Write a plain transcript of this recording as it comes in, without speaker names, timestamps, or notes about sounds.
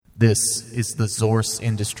This is the Zorse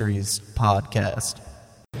Industries podcast.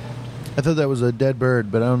 I thought that was a dead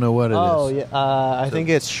bird, but I don't know what it is. Oh, yeah. I think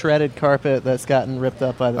it's shredded carpet that's gotten ripped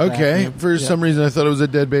up by the vacuum. For some reason I thought it was a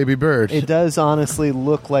dead baby bird. It does honestly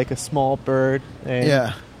look like a small bird. And,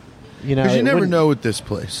 yeah. You know, because you never know with this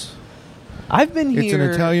place. I've been here. It's an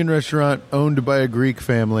Italian restaurant owned by a Greek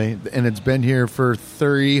family, and it's been here for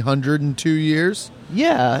 302 years.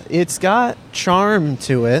 Yeah, it's got charm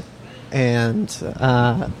to it, and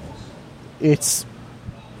it's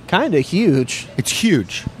kind of huge. It's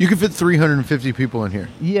huge. You can fit 350 people in here.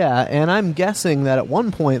 Yeah, and I'm guessing that at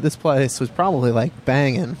one point this place was probably like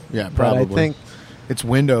banging. Yeah, probably. But I think it's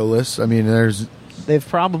windowless. I mean, they've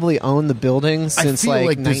probably owned the building since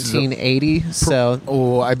like 1980.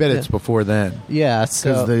 I bet it's before then. Yeah,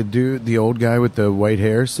 because the old guy with the white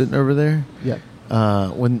hair sitting over there. Yeah.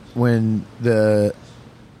 When the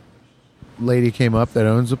lady came up that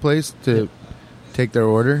owns the place to take their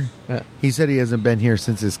order, he said he hasn't been here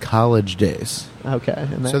since his college days. Okay,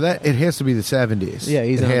 so that it has to be the 70s. Yeah,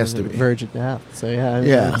 he's has on to be verge of death. So I would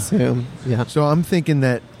assume. Yeah. So I'm thinking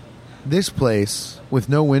that this place with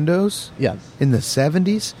no windows, in the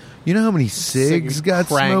 70s. You know how many cigs got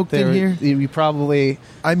smoked in here? You probably...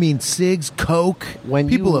 I mean, cigs, coke. When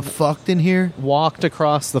people have fucked in here. Walked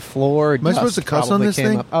across the floor. Am I supposed to cuss on this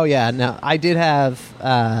thing? Oh, yeah. No, I did have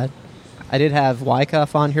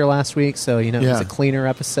Wyckoff on here last week, so, it was a cleaner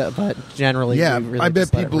episode, but generally... Yeah, really I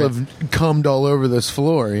bet people have cummed all over this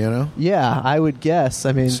floor, Yeah, I would guess.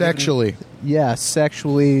 I mean... Sexually. Yeah,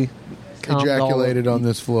 sexually... ejaculated on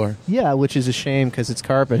this floor. Yeah, which is a shame because it's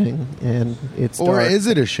carpeting and it's dark. Or is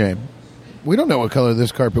it a shame? We don't know what color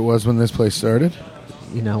this carpet was when this place started.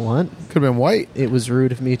 You know what? Could have been white. It was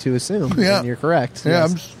rude of me to assume. Yeah, and you're correct. Yeah,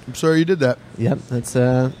 yes. I'm sorry you did that. Yep, that's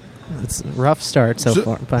a rough start so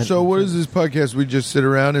far. But so what is this podcast? We just sit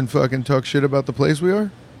around and fucking talk shit about the place we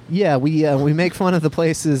are? Yeah, we make fun of the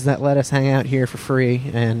places that let us hang out here for free,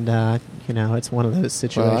 and it's one of those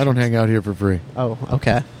situations. I don't hang out here for free. Oh,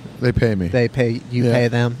 okay. They pay me. They pay you. Pay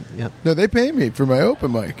them. Yep. No, they pay me for my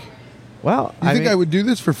open mic. Well, you think I would do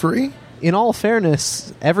this for free? In all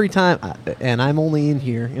fairness, every time, and I'm only in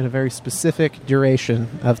here in a very specific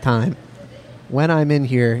duration of time. When I'm in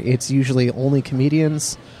here, it's usually only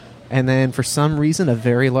comedians, and then for some reason, a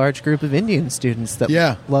very large group of Indian students that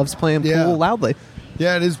loves playing pool loudly.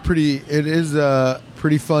 Yeah, it is pretty. It is a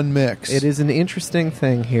pretty fun mix. It is an interesting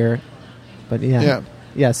thing here, but yeah.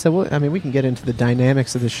 So we can get into the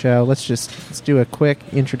dynamics of the show. Let's do a quick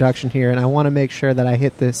introduction here, and I want to make sure that I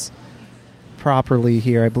hit this properly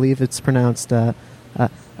here. I believe it's pronounced Ran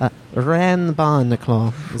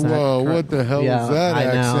Barnaclo. Whoa! What the hell was that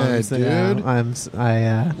accent, dude?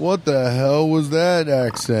 What the hell was that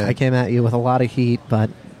accent? I came at you with a lot of heat, but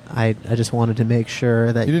I just wanted to make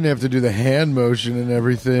sure that you didn't have to do the hand motion and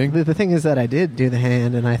everything. The thing is that I did do the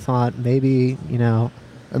hand, and I thought maybe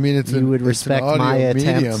you would respect my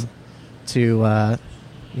attempt to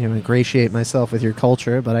ingratiate myself with your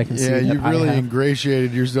culture, but I can see that you really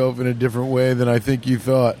ingratiated yourself in a different way than I think you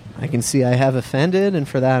thought. I can see I have offended, and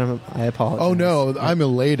for that I apologize. Oh no, I'm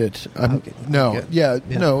elated. No,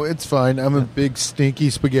 it's fine. I'm a big stinky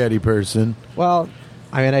spaghetti person. Well,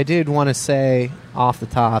 I did want to say off the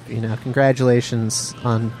top, congratulations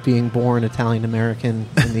on being born Italian American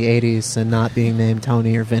in the 80s and not being named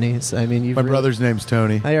Tony or Vinny's. My brother's name's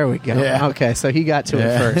Tony. Oh, there we go. Yeah. Okay, so he got to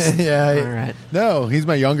it first. Yeah. All right. No, he's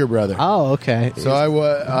my younger brother. Oh, okay. So I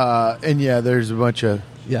was, there's a bunch of.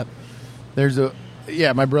 Yep.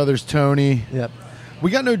 My brother's Tony. Yep.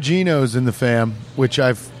 We got no Genos in the fam, which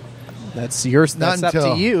That's yours. That's up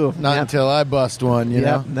to you. Not until I bust one, you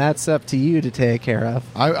know? That's up to you to take care of.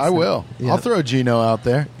 I will. I'll throw Gino out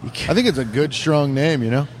there. I think it's a good, strong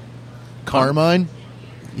name, Carmine.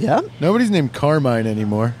 Yeah. Nobody's named Carmine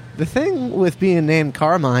anymore. The thing with being named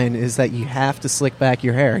Carmine is that you have to slick back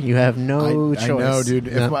your hair. You have no choice. I know, dude.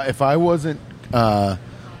 If I wasn't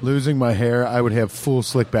losing my hair, I would have full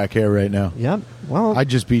slick back hair right now. Yep. Well, I'd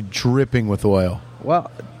just be dripping with oil.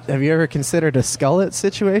 Well, have you ever considered a skullet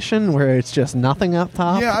situation where it's just nothing up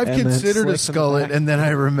top? Yeah, I've considered a skullet, and then I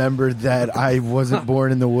remembered that I wasn't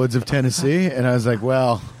born in the woods of Tennessee, and I was like,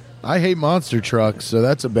 well, I hate monster trucks, so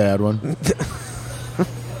that's a bad one.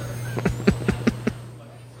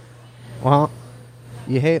 Well,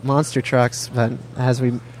 you hate monster trucks, but as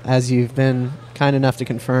you've been kind enough to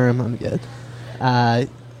confirm, I'm good.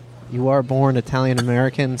 You are born Italian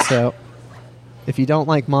American, so if you don't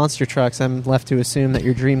like monster trucks, I'm left to assume that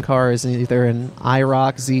your dream car is either an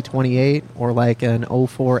IROC Z28 or like an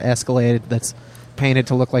 04 Escalade that's painted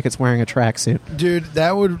to look like it's wearing a tracksuit. Dude,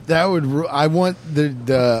 that would. I want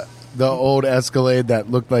the old Escalade that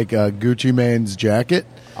looked like Gucci Mane's jacket.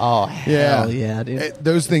 Oh, hell yeah, dude.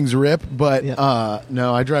 Those things rip, but Yeah.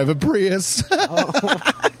 no, I drive a Prius.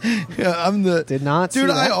 Yeah, I'm the Did not see dude.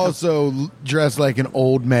 I that. also dress like an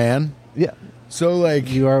old man, Yeah. so like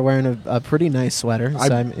You are wearing a pretty nice sweater.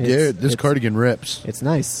 So dude, this cardigan rips. It's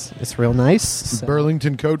nice. It's real nice. So,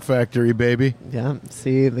 Burlington Coat Factory, baby. yeah.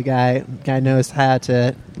 See, the guy knows how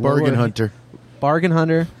to Bargain lower- hunter. Bargain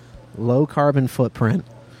hunter. Low carbon footprint.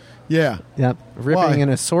 Yeah, Yep. Ripping Why? an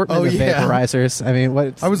assortment Oh, of yeah. vaporizers. I mean,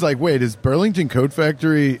 what? I was like, wait, is Burlington Coat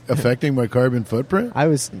Factory affecting my carbon footprint? I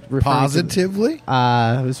was referring Positively. To,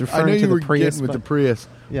 I was I referring know to you the were Prius. getting with but- the Prius,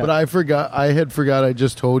 Yeah. but I forgot. I had forgot. I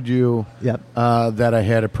just told you Yep. that I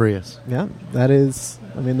had a Prius. Yeah. That is.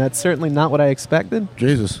 I mean, that's certainly not what I expected.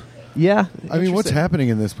 Jesus. Yeah. I mean, what's interesting. happening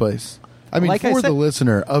in this place? I mean, Like I for said- the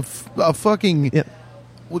listener, a fucking Yep.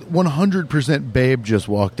 100% babe just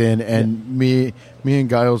walked in, and me and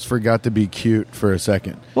Giles forgot to be cute for a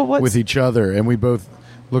second Well, what's- with each other, and we both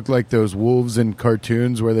looked like those wolves in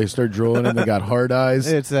cartoons where they start drooling and they got hard eyes.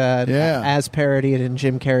 It's Yeah. as parodied in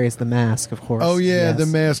Jim Carrey's The Mask, of course. Oh yeah, Yes. The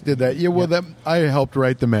Mask did that. Yeah, well, that I helped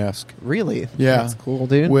write The Mask. Really? Yeah, That's cool,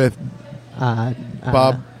 dude. With uh,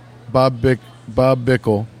 Bob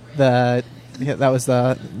Bickle. That was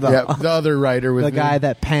the The other writer with the me. guy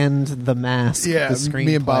that penned The Mask. Yeah, the screenplay.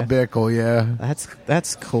 me and Bob Bickle. Yeah,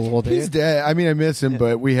 That's cool, dude. he's dead. I mean, I miss him,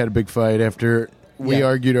 but we had a big fight after we Yeah.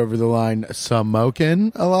 argued over the line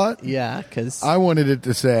 "smokin" a lot. Yeah, because I wanted it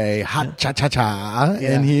to say "hot cha cha cha,"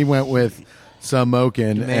 and he went with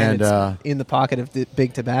 "smokin," and it's in the pocket of the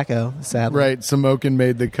big tobacco. Sadly, right, "smokin"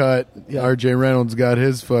 made the cut. Yeah. R.J. Reynolds got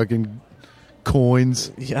his fucking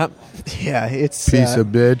coins. Yep. Yeah, it's Piece of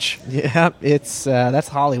bitch. Yep, it's that's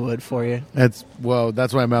Hollywood for you. That's why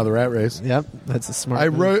I'm out of the rat race. Yep, that's a smart. I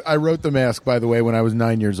move. wrote The Mask, by the way, when I was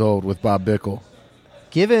 9 years old with Bob Bickle.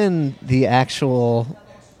 Given the actual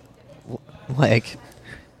like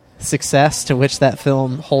success to which that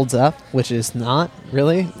film holds up, which is not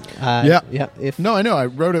really. Yeah. If No, I know. I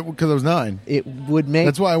wrote it because I was 9. it would make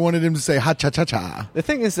That's why I wanted him to say "ha cha cha cha." the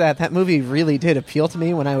thing is that movie really did appeal to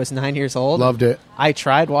me when I was 9 years old. Loved it. I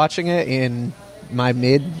tried watching it in my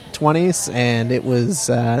mid 20s, and it was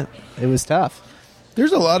tough.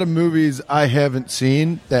 There's a lot of movies I haven't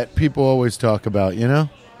seen that people always talk about, you know?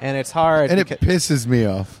 And it's hard. And it because- pisses me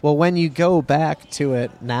off. well, when you go back to it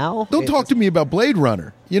now, Don't talk to me about Blade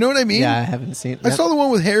Runner. You know what I mean? Yeah, I haven't seen. I saw the one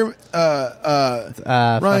with Ryan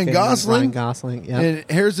fucking Gosling. Ryan Gosling. Yeah. And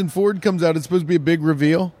Harrison Ford comes out. It's supposed to be a big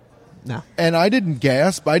reveal. No. And I didn't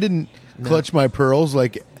gasp. I didn't clutch my pearls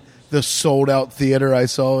like the sold-out theater I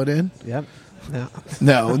saw it in. Yep. No.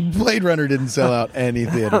 No, Blade Runner didn't sell out any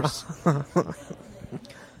theaters.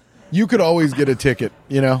 You could always get a ticket,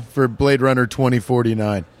 you know, for Blade Runner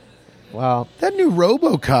 2049. Well, That new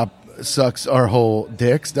RoboCop sucks our whole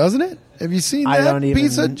dicks, doesn't it? Have you seen I that don't even-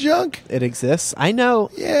 piece of junk? it exists. I know.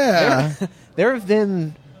 Yeah. There have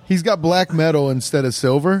been. He's got black metal instead of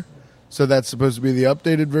silver, so that's supposed to be the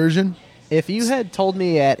updated version. If you had told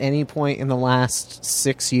me at any point in the last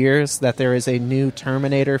 6 years that there is a new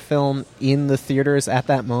Terminator film in the theaters at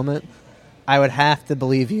that moment, I would have to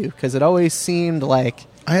believe you, because it always seemed like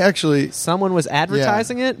I actually someone was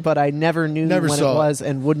advertising it, but I never knew Never when it saw it. was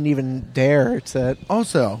and wouldn't even dare to.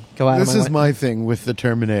 also, Go out of this my is way. my thing with the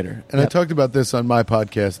Terminator. And I Yep. talked about this on my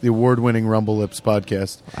podcast, the award-winning Rumble Lips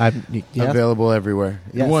podcast. Available everywhere.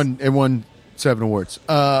 Yes. It won 7 awards.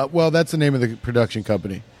 Well, that's the name of the production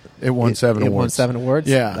company. It won 7 It awards. won 7 awards.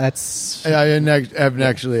 Yeah. That's I haven't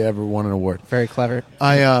actually ever won an award. very clever.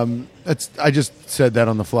 I just said that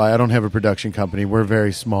on the fly. I don't have a production company. We're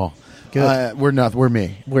very small. Good. We're not. We're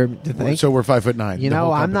me. So we're 5'9". You the know,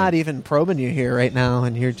 whole I'm company. not even probing you here right now,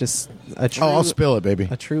 and you're just a true. Oh, I'll spill it, baby.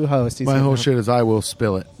 a true host. He's My gonna- whole shit is I will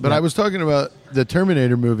spill it. But Yep. I was talking about the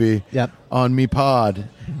Terminator movie Yep. on me pod.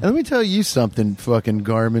 And let me tell you something, fucking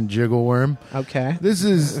Garmin Jiggleworm. Okay. This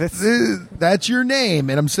is that's your name,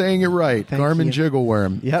 and I'm saying it right. Thank Garmin you.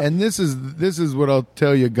 Jiggleworm. Yep. And this is what I'll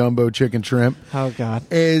tell you, Gumbo Chicken Shrimp, Oh God.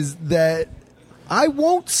 is that I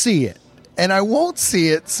won't see it. And I won't see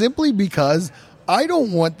it simply because I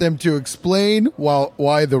don't want them to explain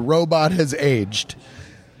why the robot has aged.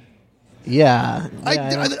 Yeah.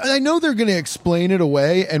 Yeah, I know they're going to explain it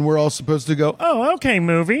away, and we're all supposed to go, "Oh, okay,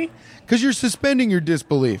 movie," because you're suspending your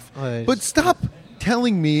disbelief. But stop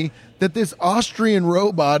telling me that this Austrian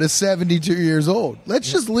robot is 72 years old.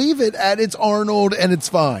 Let's just leave it at it's Arnold, and it's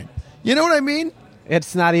fine. You know what I mean?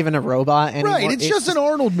 It's not even a robot anymore. Right? It's just an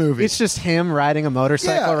Arnold movie. It's just him riding a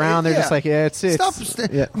motorcycle around. They're just like, yeah, it's Stop.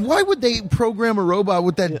 yeah. Why would they program a robot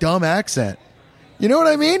with that dumb accent? You know what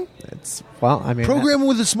I mean? Program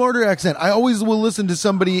with a smarter accent. I always will listen to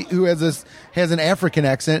somebody who has an African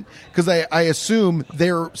accent because I assume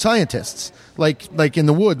they're scientists, like in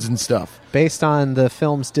the woods and stuff. Based on the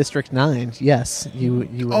film's District 9, yes, you.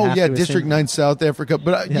 District 9, South Africa,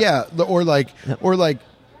 but or like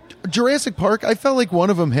Jurassic Park. I felt like one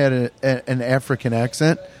of them had an African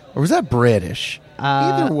accent, or was that British?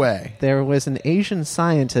 Either way, there was an Asian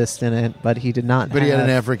scientist in it, but he did not. But he had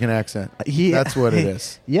an African accent. That's what it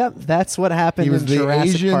is. Yep, that's what happened. He was in the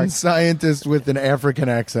Jurassic Asian Park. scientist with an African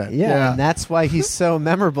accent. Yeah, and that's why he's so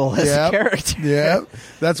memorable as a character. Yeah,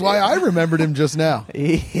 that's why I remembered him just now.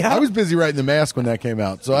 Yep. I was busy writing The Mask when that came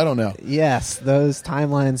out, so I don't know. Yes, those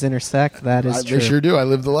timelines intersect. That is true. They sure do. I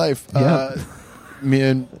lived the life. Yep. Me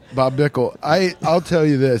and Bob Dickel. I'll tell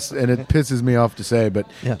you this, and it pisses me off to say, but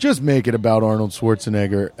just make it about Arnold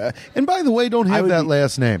Schwarzenegger. And by the way, don't have that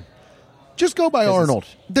last name. Just go by Arnold.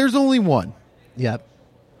 There's only one. Yep.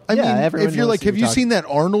 I mean, if you're like, have you seen that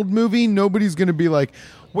Arnold movie? Nobody's going to be like,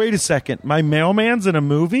 wait a second, my mailman's in a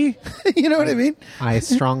movie? You know what I mean? I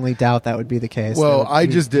strongly doubt that would be the case. Well, I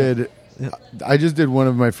just did one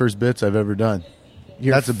of my first bits I've ever done.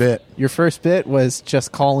 That's a bit. Your first bit was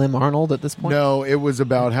just call him Arnold at this point? No, it was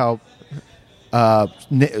about how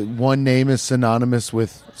one name is synonymous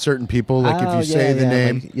with certain people. Like if you say the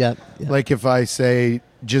name, like if I say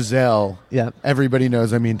Giselle, everybody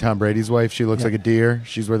knows I mean Tom Brady's wife. She looks like a deer.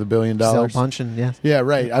 She's worth $1 billion. Giselle Bundchen, yes. Yeah,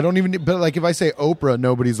 right. I don't even. But like if I say Oprah,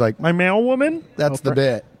 nobody's like my mail woman. That's Oprah. The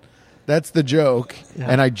bit. That's the joke. Yeah.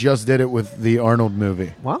 And I just did it with the Arnold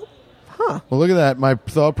movie. Well, Well, look at that. My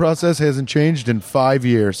thought process hasn't changed in 5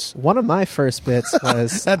 years. One of my first bits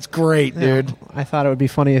was... That's great, dude. I thought it would be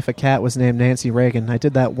funny if a cat was named Nancy Reagan. I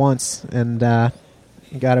did that once and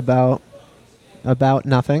got about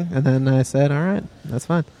nothing. And then I said, all right, that's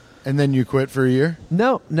fine. And then you quit for a year?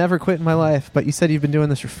 No, never quit in my life. But you said you've been doing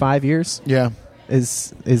this for 5 years? Yeah.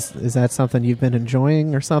 Is that something you've been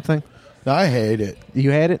enjoying or something? I hate it.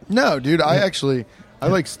 You hate it? No, dude. I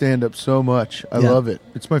like stand-up so much. I love it.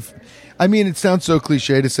 It's my... I mean, it sounds so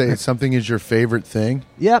cliche to say something is your favorite thing.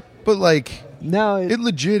 Yep. But like, no, it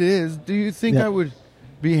legit is. Do you think I would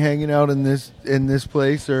be hanging out in this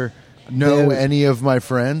place or know any of my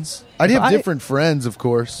friends? I'd have different friends, of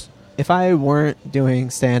course. If I weren't doing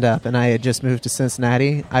stand-up and I had just moved to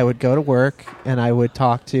Cincinnati, I would go to work and I would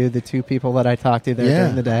talk to the two people that I talked to there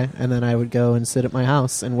during the day, and then I would go and sit at my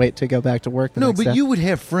house and wait to go back to work the next day. No, but you would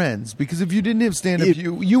have friends, because if you didn't have stand-up,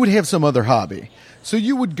 you would have some other hobby. So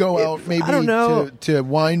you would go out maybe to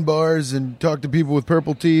wine bars and talk to people with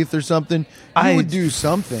purple teeth or something. You would do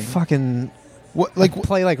something. Fucking...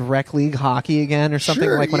 play like rec league hockey again or something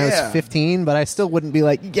when I was 15, but I still wouldn't be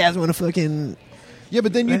like, you guys want to fucking... Yeah,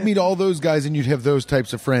 but then you'd meet all those guys and you'd have those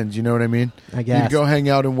types of friends, you know what I mean? I guess. You'd go hang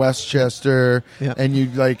out in Westchester and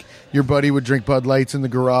you'd your buddy would drink Bud Lights in the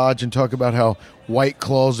garage and talk about how White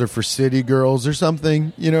Claws are for city girls or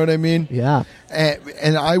something, you know what I mean? Yeah.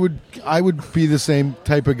 And I would be the same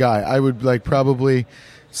type of guy. I would probably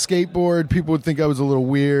skateboard. People would think I was a little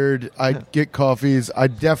weird. I'd get coffees.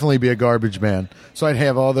 I'd definitely be a garbage man. So I'd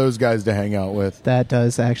have all those guys to hang out with. That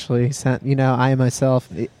does actually sound... I myself...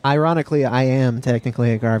 Ironically, I am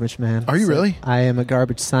technically a garbage man. Are you really? I am a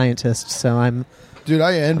garbage scientist, so I'm... Dude,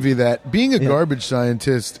 I envy that. Being a garbage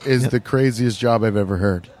scientist is the craziest job I've ever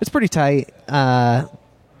heard. It's pretty tight. I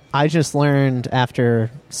just learned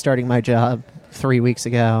after starting my job 3 weeks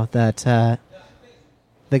ago that...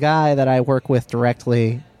 the guy that I work with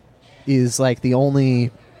directly is like the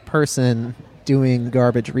only person doing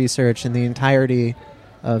garbage research in the entirety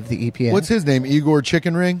of the EPA. What's his name? Igor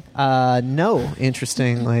Chicken Ring? No,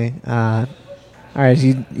 interestingly. All right,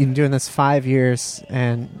 you've been doing this 5 years,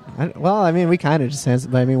 and we kind of just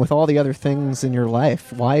answered, but with all the other things in your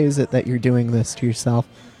life, why is it that you're doing this to yourself?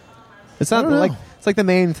 It's not like it's like the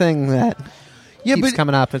main thing that keeps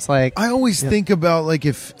coming up. It's like I always think about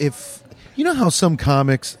if you know how some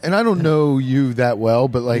comics, and I don't know you that well,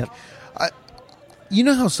 but you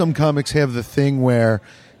know how some comics have the thing where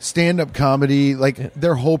stand-up comedy,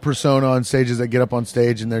 their whole persona on stage is they get up on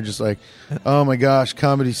stage and they're just like, oh my gosh,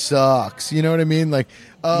 comedy sucks. You know what I mean?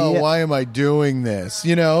 Why am I doing this?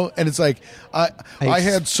 You know? And it's like, I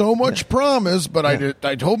had so much promise, but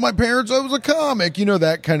I told my parents I was a comic. You know,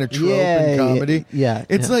 that kind of trope in comedy.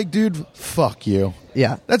 It's like, dude, fuck you.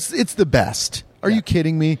 Yeah. It's the best. Are you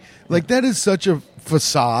kidding me? That is such a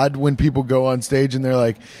facade when people go on stage and they're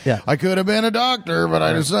like, I could have been a doctor, but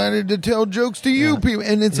I decided to tell jokes to you people.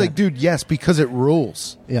 And it's like, dude, yes, because it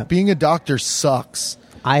rules. Yeah. Being a doctor sucks.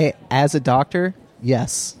 As a doctor,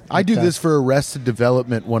 yes. I do this for Arrested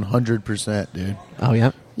Development 100%, dude. Oh,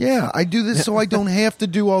 yeah? Yeah, I do this so I don't have to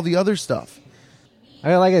do all the other stuff. I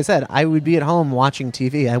mean, like I said, I would be at home watching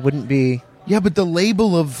TV. I wouldn't be. Yeah, but the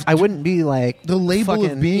label of I wouldn't be like the label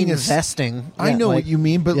of being investing. I know what you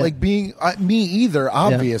mean, but like being me either,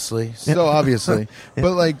 obviously, so obviously,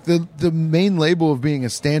 but like the main label of being a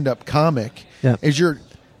stand-up comic is you're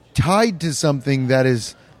tied to something that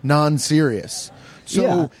is non-serious.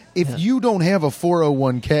 So if you don't have a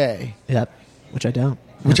 401k, which I don't,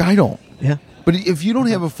 I don't, but if you don't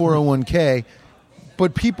have a 401k,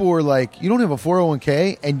 but people are like, you don't have a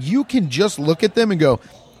 401k, and you can just look at them and go,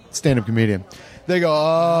 stand-up comedian. They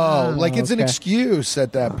go, like it's an excuse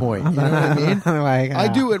at that point. You know what I mean? I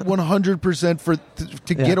do it 100%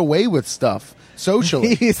 to get away with stuff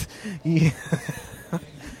socially.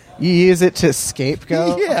 You use it to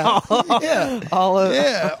scapegoat. All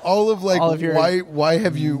of why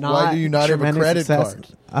do you not have a credit card?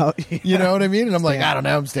 Oh, you know what I mean? And I'm like, I don't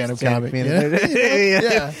know, I'm stand-up comic.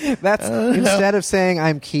 That's instead of saying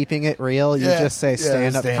I'm keeping it real, you just say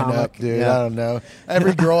stand-up comic. Dude. I don't know.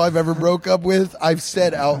 Every girl I've ever broke up with, I've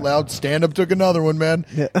said out loud, stand-up took another one, man.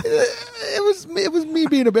 It was me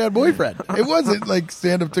being a bad boyfriend. It wasn't like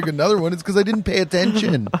stand-up took another one. It's because I didn't pay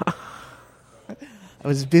attention. I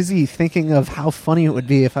was busy thinking of how funny it would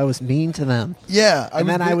be if I was mean to them. Yeah.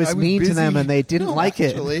 I was mean to them and they didn't like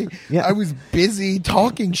it. I was busy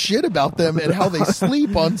talking shit about them and how they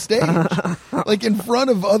sleep on stage. Like in front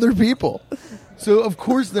of other people. So of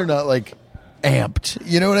course they're not like amped.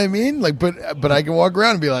 You know what I mean? Like but I can walk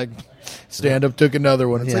around and be like, stand up took another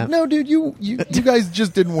one. It's like, no, dude, you guys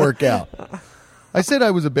just didn't work out. I said I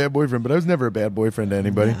was a bad boyfriend, but I was never a bad boyfriend to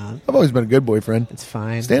anybody. No. I've always been a good boyfriend. It's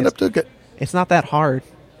fine. Stand up took it. It's not that hard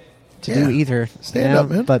to do either. Stand up,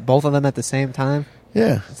 man. But both of them at the same time.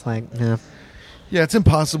 Yeah. It's like, Yeah, it's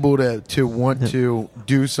impossible to want to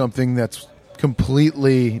do something that's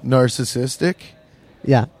completely narcissistic.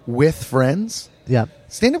 Yeah. With friends. Yeah.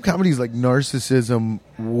 Stand-up comedy is like narcissism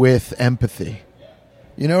with empathy.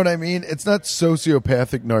 You know what I mean? It's not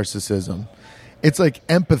sociopathic narcissism. It's like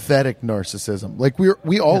empathetic narcissism. Like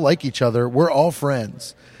we all like each other. We're all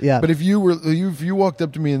friends. Yeah. But if you walked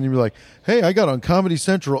up to me and you were like, "Hey, I got on Comedy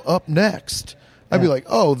Central up next," I'd be like,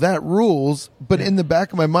 "Oh, that rules." But in the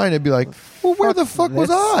back of my mind, I'd be like, "Well, where the fuck was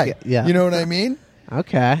I?" Yeah. You know what I mean?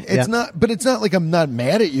 Okay. It's not. But it's not like I'm not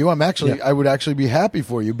mad at you. I'm actually. I would actually be happy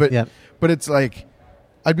for you. But but it's like.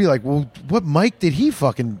 I'd be like, well, what mic did he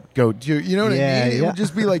fucking go to? You know what I mean? It would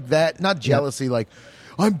just be like that, not jealousy, like,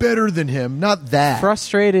 I'm better than him, not that.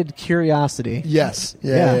 Frustrated curiosity. Yes.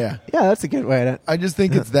 Yeah, that's a good way to... I just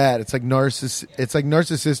think it's that. It's like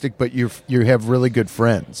narcissistic, but you have really good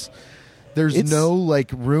friends. There's no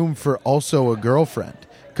like room for also a girlfriend.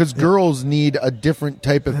 Because girls need a different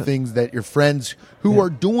type of things that your friends who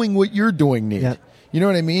are doing what you're doing need. Yeah. You know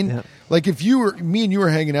what I mean? Yeah. Like if me and you were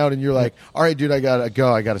hanging out and you're like, all right, dude, I gotta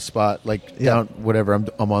go. I got a spot down, whatever.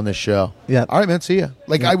 I'm on this show. Yeah. All right, man, see ya.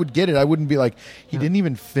 Like I would get it. I wouldn't be like, he didn't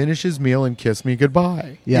even finish his meal and kiss me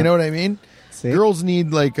goodbye. Yeah. You know what I mean? See? Girls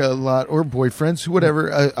need like a lot, or boyfriends, whatever,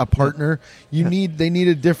 a partner. They need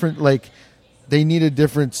a different, like, they need a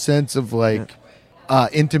different sense of like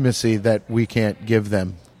intimacy that we can't give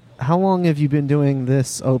them. How long have you been doing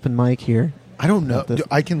this open mic here? I don't know.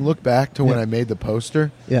 I can look back to when I made the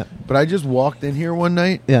poster. Yeah. But I just walked in here one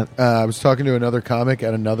night. Yeah. I was talking to another comic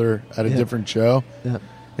at a different show. Yeah.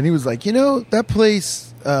 And he was like, that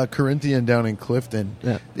place, Corinthian down in Clifton,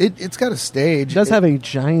 it's got a stage. It does have a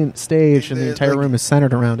giant stage, and the entire room is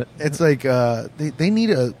centered around it. It's like they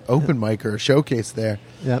need an open mic or a showcase there.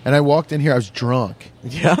 Yeah. And I walked in here, I was drunk.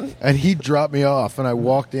 Yeah. And he dropped me off, and I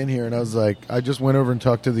walked in here, and I was like, I just went over and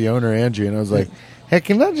talked to the owner, Angie, and I was like, hey,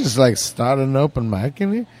 can I just like start an open mic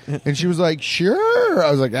in here? And she was like, sure. I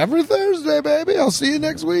was like, every Thursday, baby. I'll see you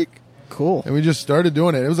next week. Cool. And we just started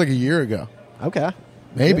doing it. It was like a year ago. Okay.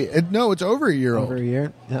 Maybe. It's over a year old. Over a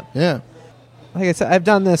year. Yep. Yeah. Like I said, I've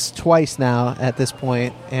done this twice now at this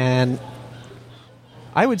point, and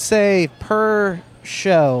I would say per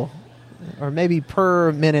show, or maybe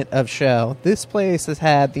per minute of show, this place has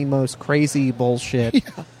had the most crazy bullshit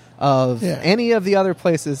of any of the other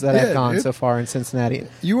places that I've gone so far in Cincinnati.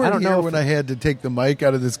 You weren't here when I had to take the mic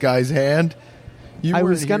out of this guy's hand. I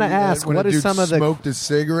was going to ask, what is some of the... smoked a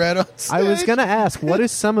cigarette on stage? I was going to ask, what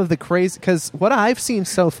is some of the crazy... Because what I've seen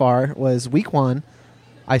so far was week one,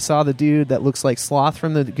 I saw the dude that looks like Sloth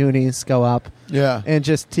from the Goonies go up and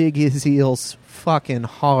just dig his heels fucking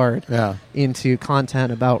hard into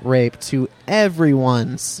content about rape to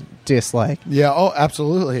everyone's dislike. Yeah, oh,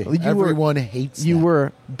 absolutely. Everyone hates You that.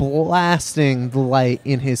 were blasting the light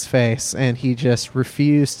in his face, and he just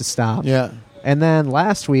refused to stop. Yeah. And then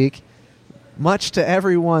last week, much to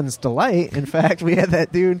everyone's delight, in fact, we had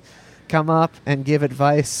that dude come up and give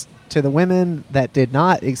advice to the women that did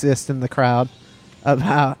not exist in the crowd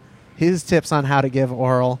about his tips on how to give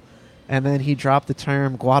oral, and then he dropped the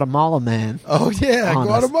term Guatemala man. Oh yeah, on us.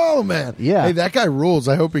 Guatemala man. Yeah. Hey, that guy rules.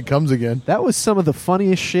 I hope he comes again. That was some of the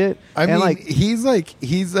funniest shit. I And, mean, like, he's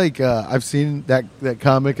like I've seen that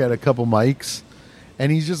comic at a couple mics,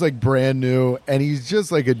 and he's just like brand new, and he's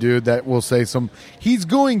just like a dude that will say he's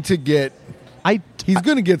going to get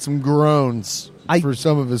some groans for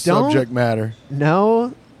some of his don't subject matter.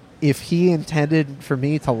 know if he intended for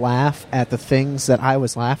me to laugh at the things that I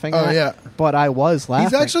was laughing at. Yeah. But I was laughing.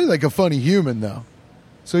 He's actually like a funny human, though.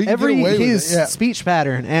 So he can get away with his it. Yeah. speech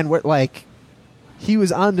pattern and he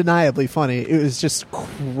was undeniably funny. It was just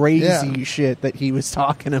crazy shit that he was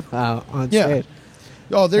talking about on stage.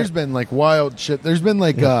 Oh, there's been like wild shit. There's been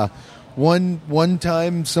like one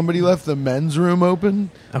time somebody left the men's room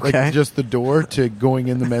open, Okay. like just the door to going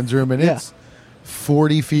in the men's room, and it's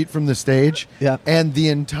 40 feet from the stage, and the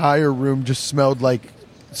entire room just smelled like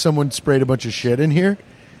someone sprayed a bunch of shit in here.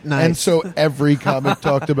 Nice. And so every comic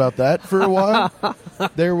talked about that for a while.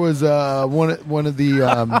 There was one of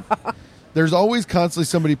the there's always constantly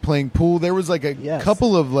somebody playing pool. There was like a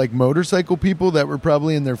couple of like motorcycle people that were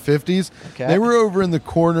probably in their 50s. Okay. They were over in the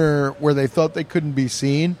corner where they thought they couldn't be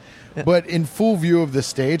seen, but in full view of the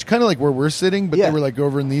stage, kind of like where we're sitting, but they were like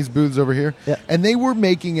over in these booths over here. Yeah. And they were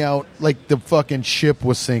making out like the fucking ship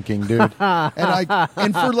was sinking, dude.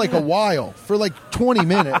 and for like a while, for like 20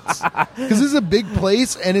 minutes. Because this is a big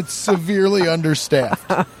place and it's severely understaffed.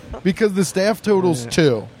 Because the staff total's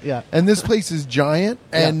 2. Yeah. And this place is giant,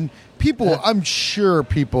 and people, I'm sure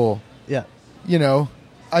people, you know,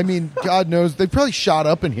 I mean, God knows, they probably shot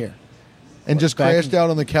up in here and just crashed out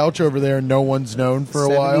on the couch over there, and no one's known for a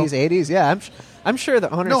while. 70s, 80s, yeah. I'm sure the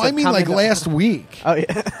owners. No, I mean like last week. Oh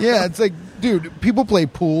yeah, yeah. It's like, dude, people play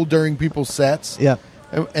pool during people's sets. Yeah,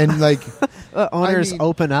 and like owners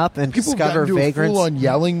open up and people discover vagrants. Full on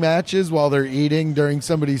yelling matches while they're eating during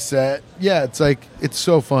somebody's set. Yeah, it's like it's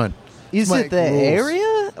so fun. Is it the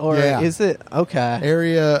area or is it okay?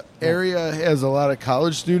 Area has a lot of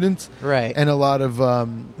college students, right, and a lot of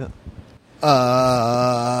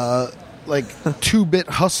like 2-bit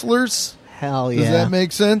hustlers. Hell yeah. Does that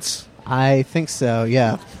make sense? I think so,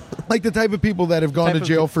 yeah. Like the type of people that have gone to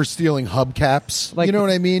jail for stealing hubcaps. Like, you know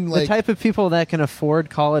what I mean? Like, the type of people that can afford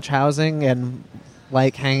college housing and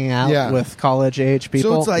like hanging out with college age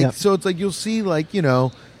people. So it's like you'll see like, you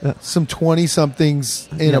know, some 20-somethings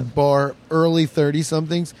in a bar, early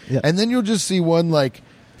 30-somethings, and then you'll just see one like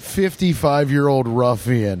 55-year-old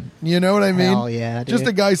ruffian. You know what I mean? Hell yeah, dude. Just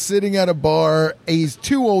a guy sitting at a bar. He's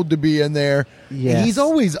too old to be in there. Yes. He's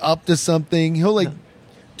always up to something. He'll like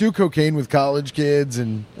do cocaine with college kids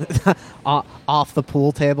and off the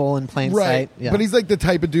pool table in plain sight. Yeah. But he's like the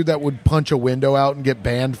type of dude that would punch a window out and get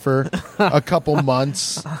banned for a couple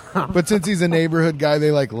months. But since he's a neighborhood guy, they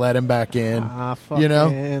like let him back in. You know,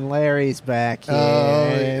 and Larry's back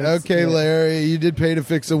here. Okay, Larry, you did pay to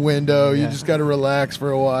fix a window. You just got to relax for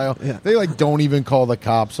a while. They like don't even call the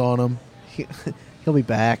cops on him. He'll be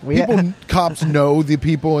back. Cops know the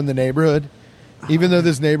people in the neighborhood. Even though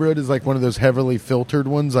this neighborhood is like one of those heavily filtered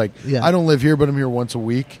ones, like I don't live here, but I'm here once a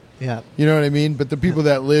week. Yeah, you know what I mean. But the people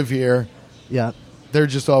that live here, they're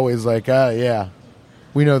just always like,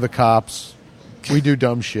 we know the cops, we do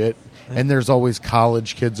dumb shit, and there's always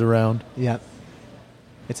college kids around. Yeah,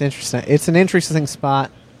 it's interesting. It's an interesting spot.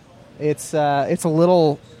 It's a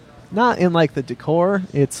little. Not in like the decor,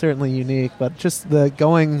 it's certainly unique, but just the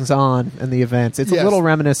goings on and the events. It's a little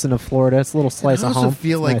reminiscent of Florida. It's a little slice of home. I also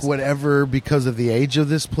feel like nice. whatever, because of the age of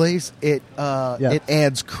this place, it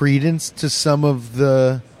adds credence to some of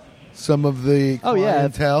the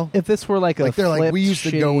clientele. If this were like they're like, we used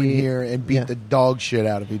to go in shitty- here and beat the dog shit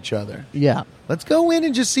out of each other. Yeah. Let's go in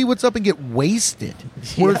and just see what's up and get wasted.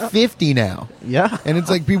 We're 50 now. Yeah. And it's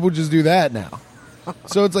like people just do that now.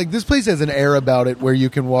 So it's like this place has an air about it where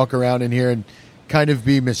you can walk around in here and kind of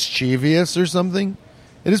be mischievous or something.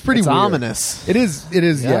 It is pretty weird. Ominous. It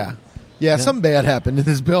is, yeah. Something bad happened in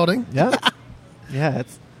this building. Yeah. Yeah,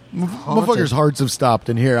 it's motherfuckers' hearts have stopped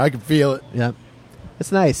in here. I can feel it. Yeah.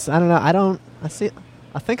 It's nice. I don't know. I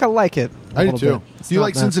think I like it. I do too. Do you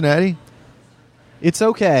like Cincinnati? It's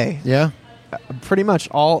okay. Yeah. Pretty much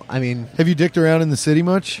all, have you dicked around in the city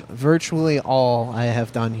much? Virtually all I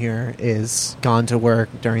have done here is gone to work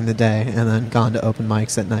during the day and then gone to open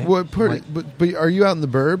mics at night. But are you out in the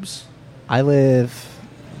burbs? I live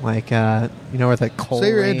like, where the Coleraine... Say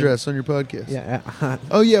your address on your podcast. Yeah.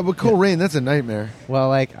 But Coleraine, that's a nightmare. Well,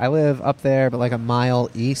 like, I live up there, but like a mile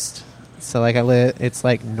east. So like it's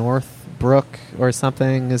like Northbrook or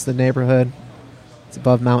something is the neighborhood. It's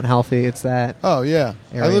above Mount Healthy. It's that. Oh, yeah.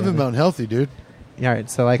 I live in Mount Healthy, dude. All right,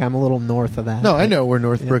 so like I'm a little north of that. No, I know where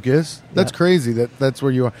Northbrook is. That's crazy. That's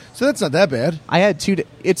where you are. So that's not that bad. I had 2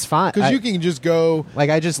 it's fine. Because you can just go...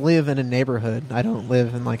 Like, I just live in a neighborhood. I don't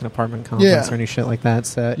live in, like, an apartment complex or any shit like that.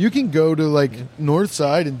 So you can go to, like, North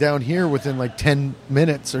Side and down here within, like, 10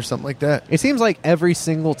 minutes or something like that. It seems like every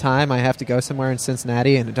single time I have to go somewhere in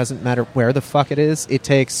Cincinnati, and it doesn't matter where the fuck it is, it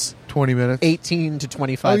takes 20 minutes. 18 to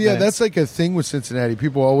 25 minutes. Oh, yeah, that's like a thing with Cincinnati.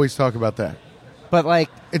 People always talk about that. But, like...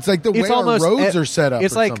 It's like the way our roads are set up.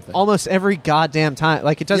 It's like something. almost every goddamn time.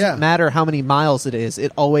 Like, it doesn't matter how many miles it is.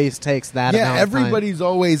 It always takes that amount of time. Yeah, everybody's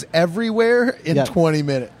always everywhere in 20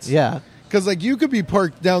 minutes. Yeah. Because, like, you could be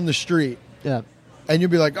parked down the street. Yeah. And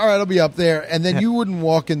you'll be like, all right, I'll be up there. And then you wouldn't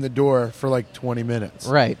walk in the door for, like, 20 minutes.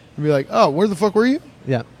 Right. You'd be like, oh, where the fuck were you?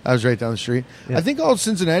 Yeah. I was right down the street. Yeah. I think all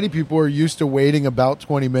Cincinnati people are used to waiting about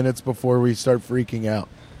 20 minutes before we start freaking out.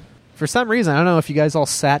 For some reason, I don't know if you guys all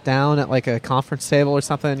sat down at like a conference table or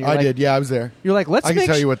something. I did. Yeah, I was there. You're like, I can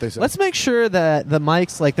tell you what they said. Let's make sure that the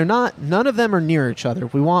mics, like, none of them are near each other.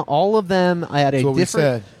 We want all of them at a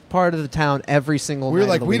different part of the town every single night. We were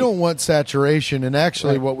like, we don't want saturation, and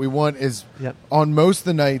actually what we want is on most of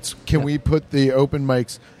the nights, can we put the open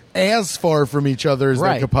mics as far from each other as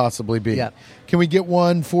they could possibly be? Yeah. Can we get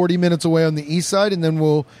one 40 minutes away on the east side, and then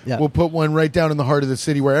we'll put one right down in the heart of the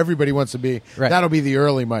city where everybody wants to be? Right. That'll be the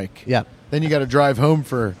early mic. Yeah. Then you got to drive home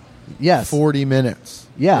for 40 minutes.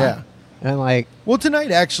 Yeah. And like, well,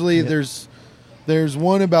 tonight actually there's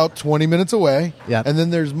one about 20 minutes away. Yeah. And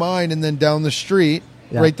then there's mine, and then down the street,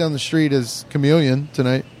 right down the street is Chameleon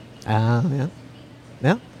tonight. Yeah.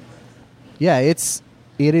 Yeah. Yeah, it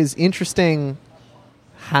is interesting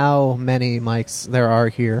how many mics there are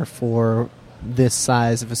here for this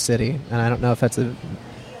size of a city. And I don't know if that's a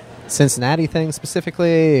Cincinnati thing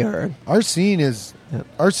specifically, or our scene is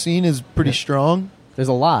pretty strong. There's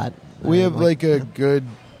a lot. We have like a good,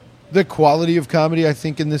 the quality of comedy I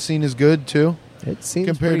think in this scene is good too. It seems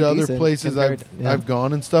compared to other places I've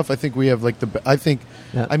gone and stuff. I think we have like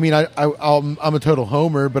I mean I'm a total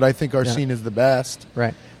homer, but I think our scene is the best.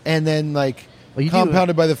 Right. And then like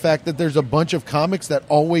compounded by the fact that there's a bunch of comics that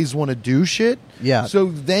always want to do shit. Yeah. So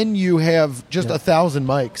then you have just 1,000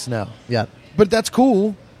 mics now. Yeah. But that's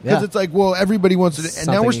cool. Because it's like, well, everybody wants to... And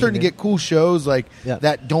now we're starting to get cool shows like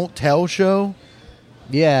that Don't Tell show.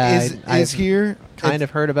 Yeah. Is here. Kind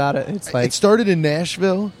of heard about it. It's like... It started in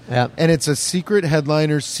Nashville. Yeah. And it's a secret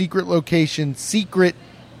headliner, secret location, secret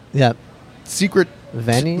venue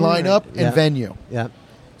lineup and venue. Yeah.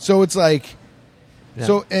 So it's like... Yeah.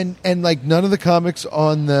 So and like none of the comics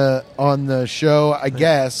on the show, I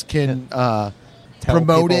guess, can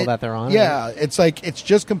promote it that they're on. Yeah, it's like it's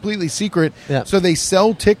just completely secret. Yeah. So they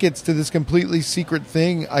sell tickets to this completely secret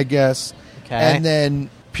thing, I guess, and then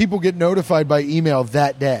people get notified by email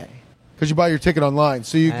that day because you buy your ticket online.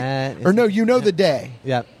 So you the day.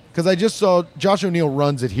 Yeah. Because I just saw Josh O'Neill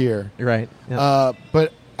runs it here. Right. Yeah.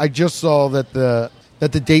 But I just saw that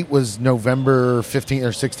the date was November 15th or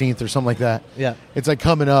 16th or something like that. Yeah. It's like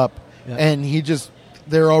coming up. Yeah. And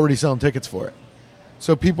they're already selling tickets for it.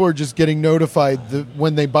 So people are just getting notified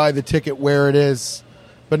when they buy the ticket where it is,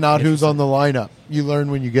 but not who's on the lineup. You learn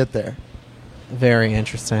when you get there. Very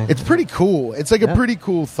interesting. It's pretty cool. It's like a pretty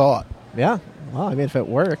cool thought. Yeah. Well, I mean, if it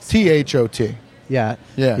works. THOT. Yeah.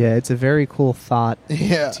 Yeah. Yeah, it's a very cool thought.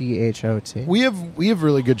 Yeah. THOT. We have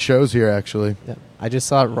really good shows here, actually. Yeah. I just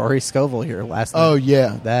saw Rory Scovel here last night. Oh,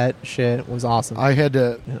 yeah. That shit was awesome. I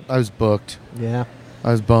was booked. Yeah.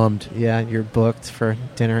 I was bummed. Yeah, you're booked for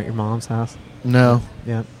dinner at your mom's house. No.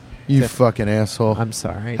 Yeah. You fucking asshole. I'm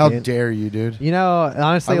sorry, How dude. dare you, dude? You know,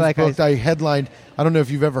 honestly, I headlined, I don't know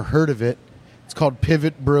if you've ever heard of it. It's called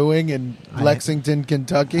Pivot Brewing in Lexington,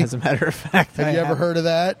 Kentucky. As a matter of fact, have you ever heard of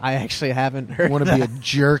that? I actually haven't heard. You want to be a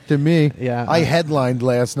jerk to me? Yeah. I headlined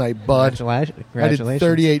last night, bud. Congratulations. I did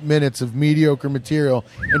 38 minutes of mediocre material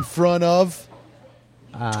in front of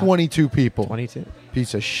 22 people. 22.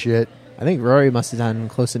 Piece of shit. I think Rory must have done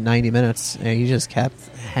close to 90 minutes, and he just kept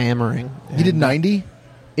hammering. He did 90?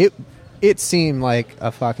 It seemed like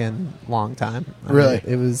a fucking long time. Really?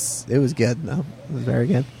 It was good, though. It was very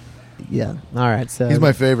good. Yeah. All right. So he's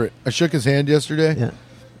my favorite. I shook his hand yesterday. Yeah.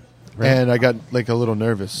 Right. And I got like a little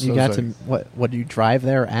nervous. You got to what? Did you drive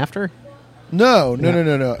there after? No.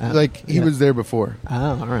 Like he was there before.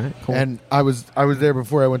 Oh, all right. Cool. And I was there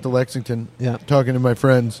before I went to Lexington. Yeah. Talking to my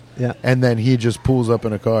friends. Yeah. And then he just pulls up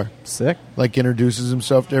in a car. Sick. Like introduces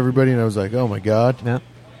himself to everybody, and I was like, oh my god. Yeah.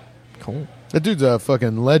 Cool. That dude's a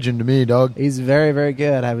fucking legend to me, dog. He's very, very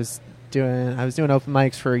good. I was doing open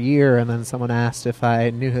mics for a year, and then someone asked if I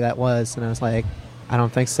knew who that was, and I was like, I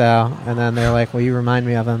don't think so. And then they're like, well, you remind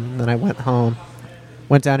me of him. And then I went home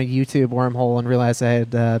went down a YouTube wormhole and realized I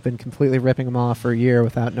had been completely ripping him off for a year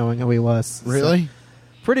without knowing who he was. Really? So,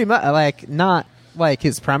 pretty much, like, not like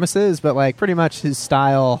his premises, but like pretty much his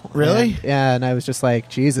style. Really? And I was just like,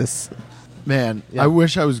 Jesus. Man, Yeah. I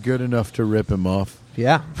wish I was good enough to rip him off.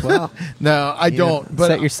 Yeah. Well, No, I don't. But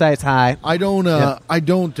set your sights high. I don't.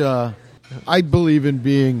 I believe in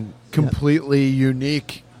being completely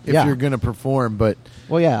unique if Yeah. you're going to perform. But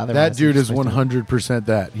Well, yeah. that otherwise dude you're is just wasting 100%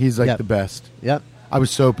 that. He's like Yep. the best. it. Yep. I was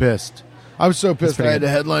so pissed. I pretty had good. to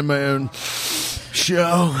headline my own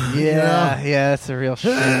show. Yeah, yeah, that's a real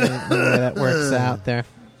shame the way that works out there.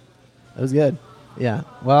 That was good. Yeah.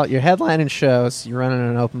 Well, you're headlining shows. You're running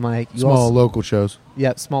an open mic. You Small also- local shows.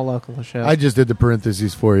 Yep, small local shows. I just did the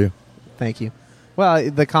parentheses for you. Thank you. Well,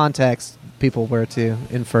 the context, people were to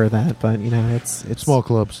infer that, but, you know, it's Small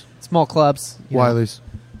clubs. small clubs. you know, Wiley's.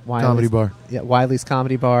 Comedy bar. Yeah, Wiley's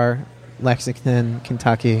Comedy Bar, Lexington,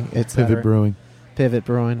 Kentucky. It's Pivot Brewing. Pivot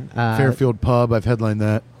Brewing. Fairfield Pub. I've headlined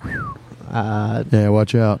that. Yeah,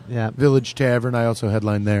 watch out. Yeah. Village Tavern. I also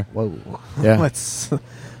headlined there. Whoa. Yeah. What's...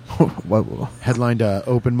 Whoa. Headlined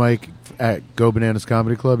open mic at Go Bananas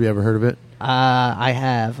Comedy Club. You ever heard of it? I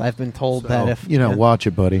have. I've been told that if... watch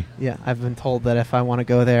it, buddy. Yeah, I've been told that if I want to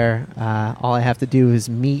go there, all I have to do is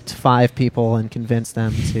meet 5 people and convince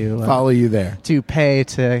them to Follow you there. to pay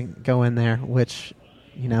to go in there. Which,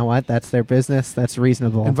 you know what? That's their business. That's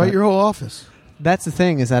reasonable. Invite but your whole office. That's the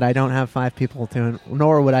thing, is that I don't have 5 people to,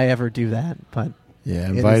 nor would I ever do that. But Yeah,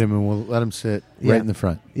 It invite is- him and we'll let him sit Yeah. right in the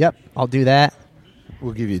front. yep, I'll do that.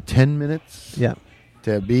 We'll give you 10 minutes Yep,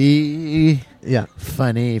 to be yeah,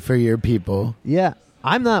 funny for your people. yeah.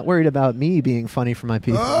 I'm not worried about me being funny for my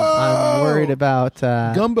people. I'm worried about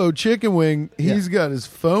Gumbo Chicken Wing, he's got his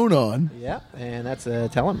phone on. yeah, and that's a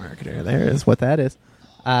telemarketer. There is what that is.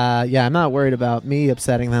 Yeah, I'm not worried about me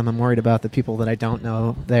upsetting them. I'm worried about the people that I don't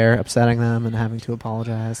know. They're upsetting them and having to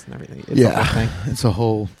apologize and everything. It's a whole thing. It's a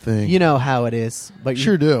whole thing. You know how it is. But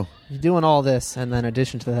Sure do. you're doing all this, and then in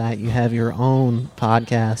addition to that, you have your own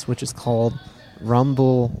podcast, which is called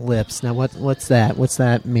Rumble Lips. Now, what's that? What's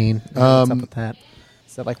that mean? What's up with that?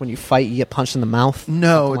 Is that like when you fight, you get punched in the mouth?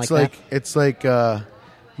 No, Something it's like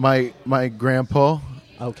my grandpa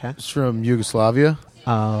that? Okay. is from Yugoslavia.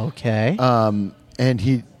 Okay. And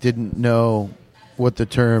he didn't know what the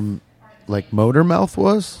term like motor mouth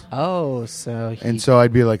was. Oh, so he... And so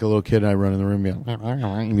I'd be like a little kid and I'd run in the room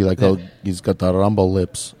and be like, oh, he's got the rumble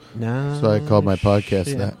lips. No. So I called my podcast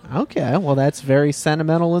shit. that. Okay, well that's very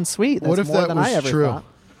sentimental and sweet. That's What if more that than was I ever true? thought.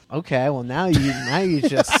 Okay, well now you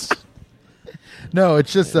just No,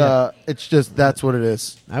 it's just that's what it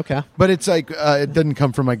is. okay. But it's like it didn't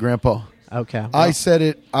come from my grandpa. Okay. Well, I said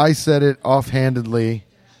it offhandedly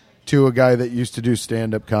to a guy that used to do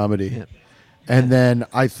stand-up comedy. Yeah. And then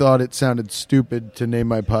I thought it sounded stupid to name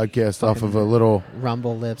my podcast off of a little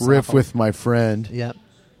Rumble Lips riff awful. with my friend. Yep.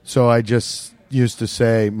 So I just used to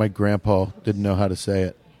say my grandpa didn't know how to say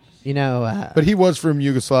it. You know, But he was from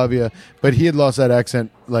Yugoslavia, but he had lost that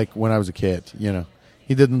accent like when I was a kid, you know.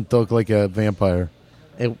 He didn't look like a vampire.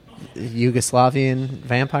 a Yugoslavian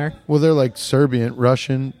vampire, Well, they're like Serbian,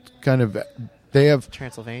 Russian, kind of. They have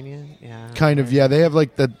Transylvanian. Yeah. kind of, yeah, they have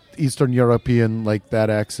like the Eastern European, like that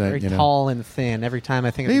accent, Very you know. tall and thin. Every time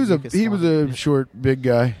I think of He was Yugoslav- a short, big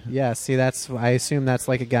guy. Yeah, see, I assume that's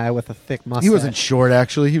like a guy with a thick mustache. He wasn't short,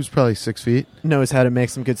 actually. He was probably 6 feet. Knows how to make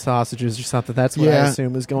some good sausages or something. That's what I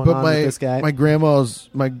assume was going on with this guy. My grandparents,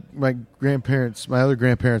 my other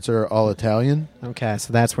grandparents are all Italian. Okay,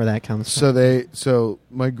 so that's where that comes from. So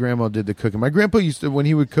my grandma did the cooking. My grandpa used to, when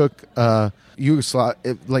he would cook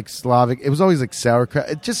like Slavic, it was always like sauerkraut.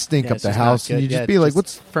 It just stink Yeah, up it's the just house, not and good. you just Yeah, be it's like,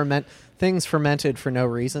 "What's things fermented for no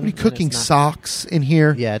reason? are you and cooking it's not- socks in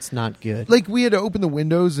here?" Yeah, it's not good. Like we had to open the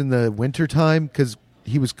windows in the wintertime because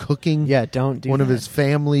he was cooking. Yeah, don't do one of that. his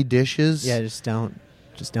family dishes. Yeah, just don't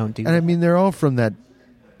do and that. I mean they're all from that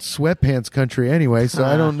sweatpants country anyway, so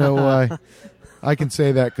I don't know why. I can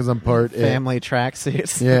say that because I'm part family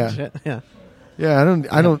tracksuits. Yeah. Shit. Yeah. Yeah,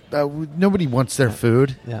 I don't. Nobody wants their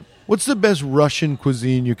food. Yeah. What's the best Russian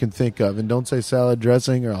cuisine you can think of? And don't say salad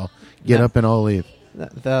dressing, or I'll get No. up and I'll leave.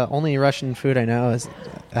 The only Russian food I know is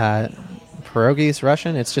pierogies.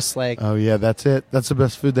 Russian. It's just like Oh yeah, that's it. That's the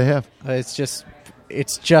best food they have. it's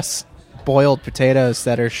just boiled potatoes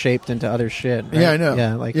that are shaped into other shit. Right? Yeah, I know.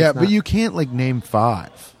 Yeah, like yeah, it's but not- you can't like name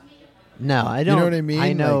 5. No, I You don't. know what I mean?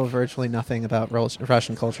 I know Like- virtually nothing about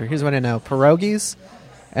Russian culture. Here's what I know: pierogies,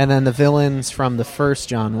 and then the villains from the first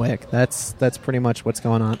John Wick. That's pretty much what's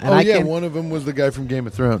going on. And I one of them was the guy from Game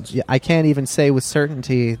of Thrones. Yeah, I can't even say with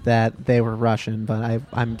certainty that they were Russian, but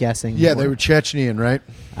I'm guessing. Yeah, they were Chechenian, right?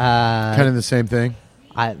 Kind of the same thing.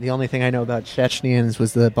 The only thing I know about Chechens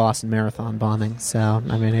was the Boston Marathon bombing. So,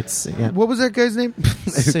 I mean, it's... Yeah. What was that guy's name?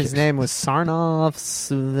 His name was Sarnoff,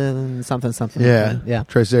 something. Yeah. Yeah.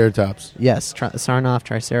 Triceratops. Yes, Sarnoff,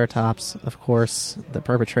 Triceratops, of course, the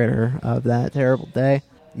perpetrator of that terrible day.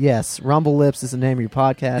 Yes, Rumble Lips is the name of your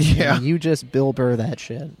podcast. Yeah. And you just Bill Burr that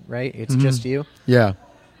shit, right? It's just you? Yeah.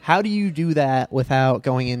 How do you do that without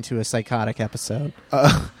going into a psychotic episode?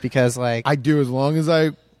 Because, like... I do as long as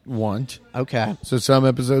I want. Okay. So some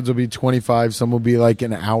episodes will be 25, some will be like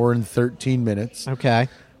an hour and 13 minutes. Okay.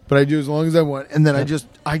 But I do as long as I want, and then I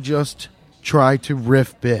just try to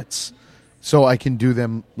riff bits so I can do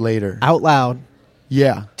them later. Out loud.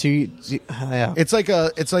 Yeah. Yeah. It's like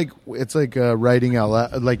writing out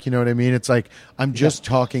loud, like, you know what I mean? It's like I'm just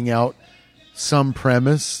talking out some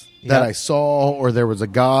premise that I saw, or there was a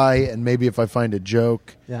guy, and maybe if I find a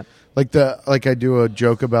joke. Yeah. Like I do a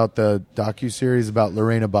joke about the docuseries about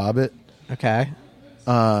Lorena Bobbitt. Okay.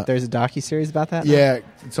 There's a docuseries about that? Yeah,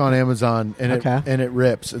 it's on Amazon, and it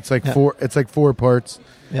rips. It's like four parts.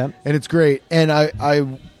 Yep. And it's great. And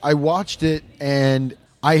I watched it, and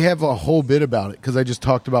I have a whole bit about it because I just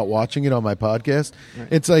talked about watching it on my podcast. Right.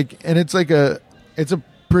 It's a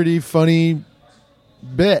pretty funny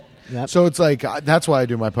bit. Yep. So it's like that's why I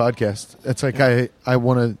do my podcast. It's like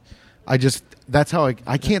that's how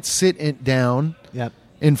I can't sit down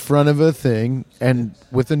in front of a thing and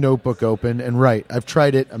with a notebook open and write. I've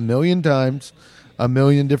tried it a million times, a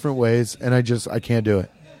million different ways, and I can't do it.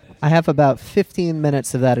 I have about 15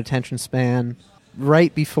 minutes of that attention span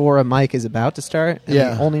right before a mic is about to start. And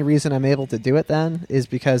the only reason I'm able to do it then is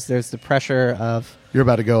because there's the pressure of... You're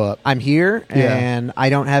about to go up. I'm here, and I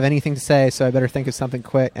don't have anything to say, so I better think of something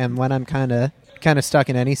quick. And when I'm kind of stuck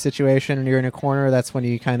in any situation and you're in a corner, that's when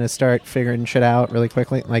you kind of start figuring shit out really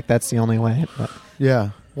quickly. Like, that's the only way. But yeah.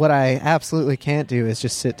 What I absolutely can't do is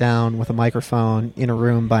just sit down with a microphone in a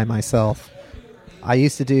room by myself. I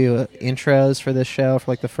used to do intros for this show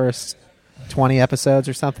for like the first 20 episodes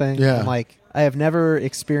or something. Yeah. And like, I have never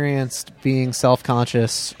experienced being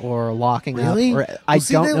self-conscious or locking up. Or, I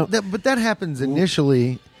don't know. But that happens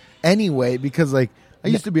initially anyway, because like I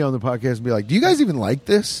used to be on the podcast and be like, do you guys even like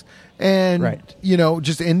this? And, you know,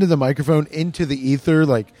 just into the microphone, into the ether,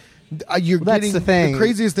 like you're getting... That's the thing. The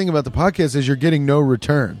craziest thing about the podcast is you're getting no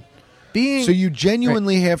return. So you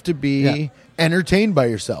genuinely have to be entertained by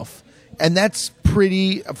yourself. And that's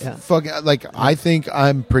pretty fucking... Like, I think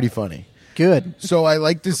I'm pretty funny. Good. So I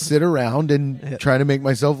like to sit around and try to make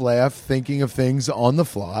myself laugh, thinking of things on the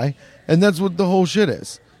fly. And that's what the whole shit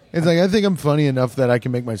is. It's like, I think I'm funny enough that I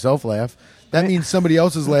can make myself laugh. That means somebody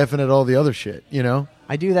else is laughing at all the other shit, you know?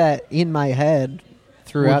 I do that in my head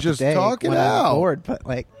throughout the day talk it when out. I'm bored. But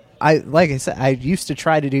like I said, I used to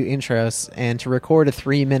try to do intros, and to record a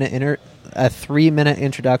 3-minute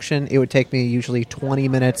introduction, it would take me usually 20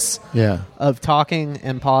 minutes of talking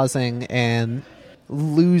and pausing and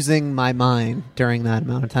losing my mind during that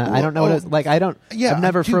amount of time. I don't know what it's like. I've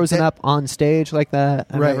never frozen up on stage like that.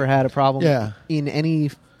 I've never had a problem in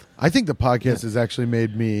any... I think the podcast has actually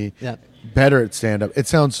made me better at stand-up. It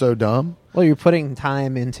sounds so dumb. Well, you're putting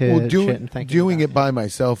time into shit and thinking doing about it by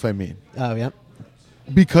myself, I mean. Oh, yeah.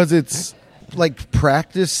 Because it's like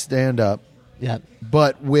practice stand-up,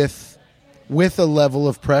 but with a level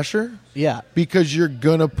of pressure. Yeah. Because you're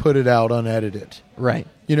going to put it out unedited. Right.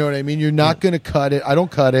 You know what I mean? You're not going to cut it. I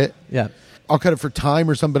don't cut it. Yeah. I'll cut it for time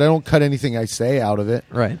or something, but I don't cut anything I say out of it.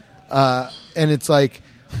 Right. And it's like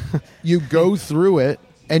you go through it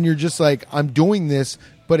and you're just like, I'm doing this,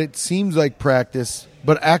 but it seems like practice,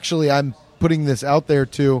 but actually I'm putting this out there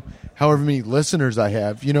to however many listeners I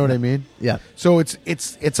have. You know what I mean? Yeah. So it's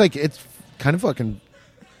like, it's kind of fucking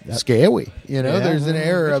scary. You know, there's an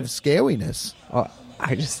air of scariness.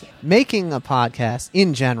 Making a podcast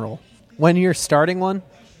in general, when you're starting one,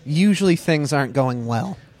 usually things aren't going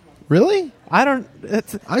well. Really? I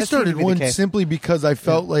started one simply because I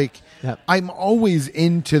felt like I'm always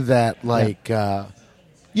into that, like,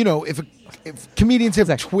 you know, if comedians have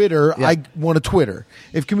Twitter, I want a Twitter.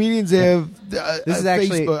 If comedians have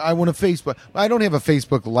Facebook, I want a Facebook. I don't have a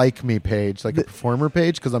Facebook like me page, like a performer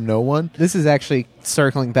page, because I'm no one. This is actually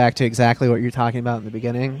circling back to exactly what you're talking about in the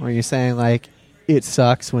beginning, where you're saying, like, it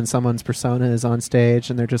sucks when someone's persona is on stage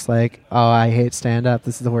and they're just like, oh, I hate stand-up.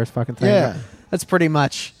 This is the worst fucking thing. Yeah. That's pretty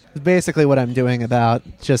much basically what I'm doing about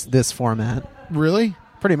just this format. Really?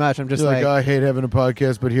 Pretty much. I'm just you're like, oh, I hate having a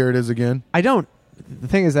podcast, but here it is again. I don't. The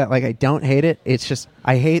thing is that, like, I don't hate it. It's just,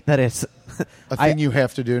 I hate that it's... a thing you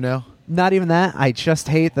have to do now? Not even that. I just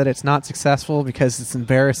hate that it's not successful because it's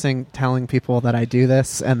embarrassing telling people that I do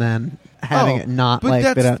this and then having it not, like...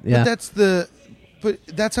 But that's but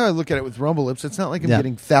that's how I look at it with Rumble Lips. It's not like I'm Yeah.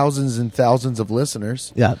 getting thousands and thousands of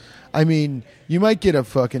listeners. Yeah. I mean, you might get a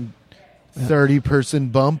fucking 30-person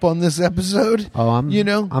bump on this episode. Oh,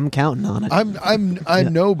 I'm counting on it.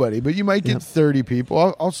 I'm nobody, but you might get 30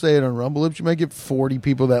 people. I'll say it on Rumble Lips. You might get 40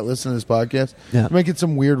 people that listen to this podcast. Yeah. You might get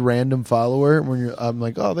some weird random follower when I'm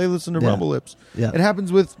like, oh, they listen to Yeah. Rumble Lips. Yeah. It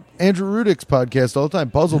happens with Andrew Rudick's podcast all the time,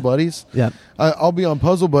 Puzzle Buddies. Yeah. I'll be on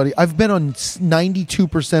Puzzle Buddy. I've been on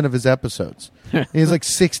 92% of his episodes. He has like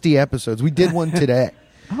 60 episodes. We did one today.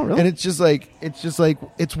 Oh, really? And it's just like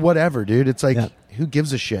it's whatever, dude. It's like who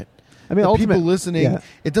gives a shit? I mean, The people ultimate- listening, yeah.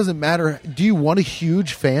 it doesn't matter. Do you want a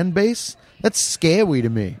huge fan base? That's scary to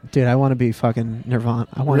me. Dude, I want to be fucking Nirvana.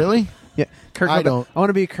 Really? Yeah. I don't. I want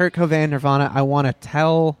to be Kurt Cobain, Nirvana. I want to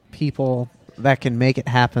tell people that can make it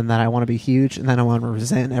happen that I want to be huge, and then I want to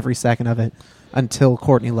resent every second of it until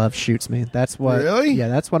Courtney Love shoots me. That's what. Really? Yeah,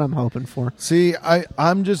 that's what I'm hoping for. See, I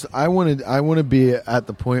want to be at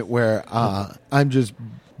the point where I'm just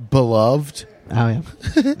beloved, Oh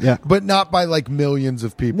yeah, yeah. but not by like millions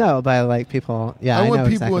of people. No, by like people. Yeah, I I want know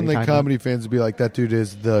people exactly in what the you're talking comedy fans to be like, that dude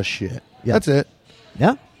is the shit. Yeah. That's it.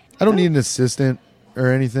 about. I don't need an assistant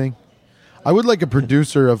or anything. I would like a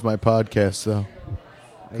producer of my podcast though,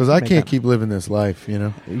 because I can't keep living this life. You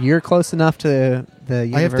know, Yeah, you're close enough to the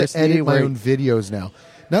university I have to edit my where own videos now.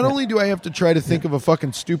 Not only do I have to try to think of a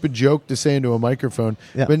fucking stupid joke to say into a microphone,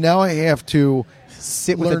 Yeah. but now I have to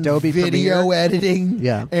sit with learn Adobe video Premiere. editing,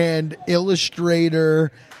 Yeah. and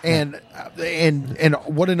Illustrator, and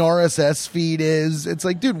what an RSS feed is. It's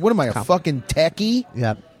like, dude, what am I, a fucking techie?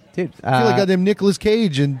 Yeah, dude. I feel like goddamn Nicolas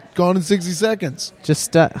Cage and Gone in 60 Seconds.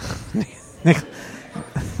 Just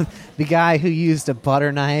the guy who used a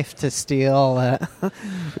butter knife to steal a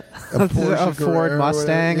Porsche Ford Carrera or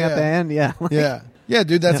Mustang whatever. at the end. Yeah, Yeah,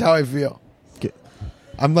 dude, that's how I feel. Good.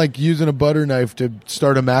 I'm like using a butter knife to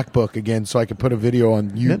start a MacBook again so I can put a video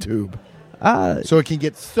on YouTube. So it can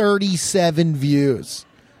get 37 views.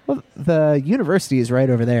 Well, the university is right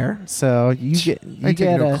over there, so you I get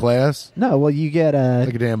take no a class. no. Well, you get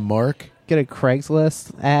Like a damn mark. get a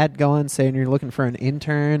Craigslist ad going saying you're looking for an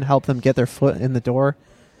intern, help them get their foot in the door.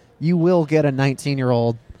 You will get a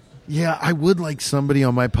 19-year-old. Yeah, I would like somebody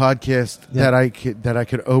on my podcast Yeah. that I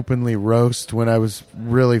could openly roast when I was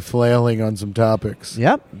really flailing on some topics.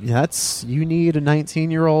 Yep, you need a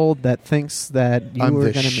 19-year-old that thinks that you I'm are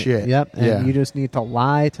the going to. shit. Yep, and Yeah. you just need to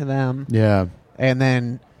lie to them, Yeah. and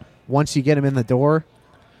then once you get them in the door,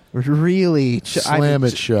 really Slam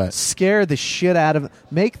it shut. scare the shit out of them,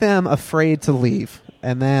 make them afraid to leave,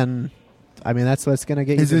 and then, I mean, that's what's going to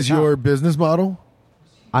get you. Is to the this top. your business model?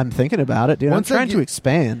 I'm thinking about it, dude. Once I I'm trying get- to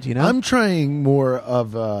expand. You know, I'm trying more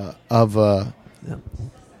of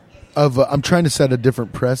I'm trying to set a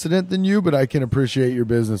different precedent than you, but I can appreciate your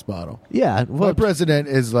business model. yeah. My Well, precedent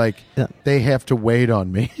is like Yeah. they have to wait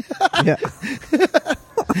on me. yeah.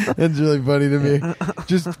 That's really funny to me.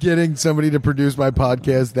 Just getting somebody to produce my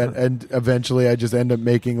podcast and eventually I just end up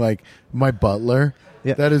making like my butler.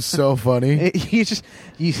 Yeah. That is so funny.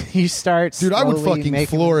 You start. Dude, I would slowly fucking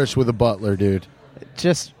making- flourish with a butler, dude.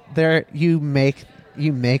 Just there, you make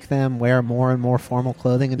them wear more and more formal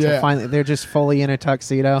clothing until Yeah. finally they're just fully in a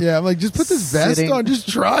tuxedo. Yeah, I'm like, just put this vest Sitting- on. Just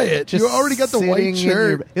try it. Just You already got the sitting white in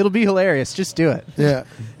shirt. it'll be hilarious. Just do it. Yeah.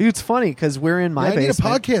 It's funny because we're in my I need a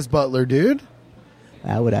basement. podcast butler, dude.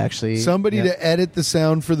 That would actually Somebody yeah. to edit the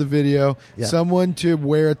sound for the video. Yeah. Someone to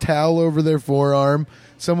wear a towel over their forearm.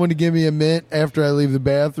 Someone to give me a mint after I leave the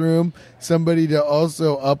bathroom. Somebody to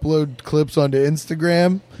also upload clips onto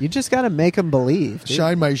Instagram. You just got to make them believe. Dude.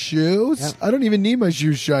 Shine my shoes. Yeah. I don't even need my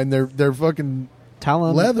shoes shine. They're fucking Tell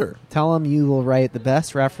them leather. Tell them you will write the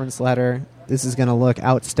best reference letter. This is going to look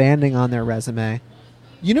outstanding on their resume.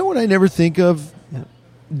 You know what I never think of? Yeah.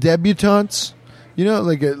 Debutantes. You know,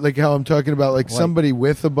 like how I'm talking about, like Like- somebody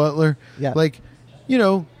with a butler. Yeah. Like, you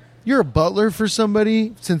know, you're a butler for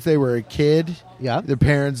somebody since they were a kid. Yeah. Their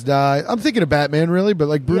parents die. I'm thinking of Batman, really, but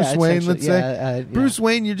like Bruce Yeah, Wayne, essentially, let's say. yeah. Bruce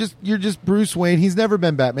Wayne, you're just Bruce Wayne. He's never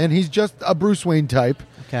been Batman. He's just a Bruce Wayne type.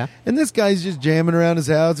 Okay. And this guy's just jamming around his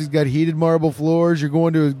house. He's got heated marble floors. You're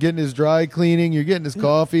going to getting his dry cleaning. You're getting his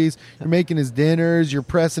coffees. You're making his dinners. You're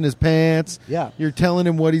pressing his pants. Yeah. You're telling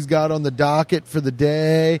him what he's got on the docket for the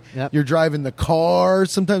day. Yep. You're driving the car.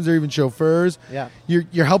 Sometimes they're even chauffeurs. Yeah.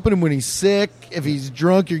 You're helping him when he's sick. If he's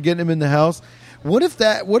drunk, you're getting him in the house. What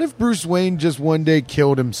if Bruce Wayne just one day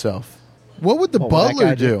killed himself? What would the What would that butler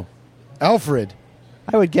guy do? do? Alfred,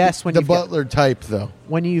 I would guess when the you've got, butler type, though.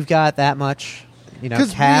 when you've got that much,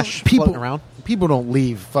 Because cash floating around. people don't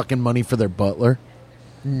leave fucking money for their butler.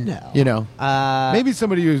 No. You know, maybe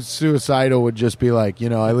somebody who's suicidal would just be like,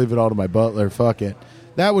 I leave it all to my butler. Fuck it.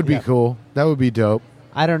 That would be Yeah. cool. That would be dope.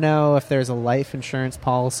 I don't know if there's a life insurance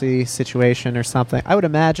policy situation or something. I would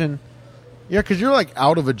imagine. Yeah, because you're like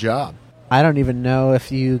out of a job. I don't even know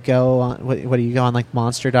if you go on. What do you go on, like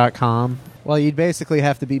Monster.com? Well, you'd basically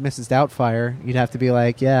have to be Mrs. Doubtfire. You'd have to be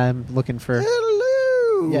like, yeah, I'm looking for.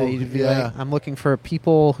 Hello. Yeah, you'd be like, I'm looking for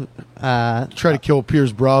people. Try to kill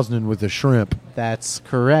Pierce Brosnan with a shrimp. That's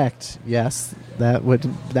correct. Yes, that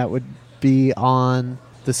would be on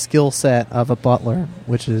the skill set of a butler,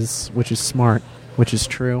 which is smart, which is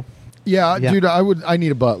true. Yeah, dude, I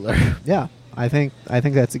need a butler. Yeah, I think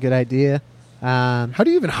that's a good idea. How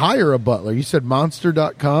do you even hire a butler? You said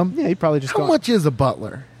Monster.com? Yeah, you probably just How much is a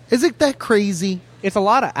butler? Is it that crazy? It's a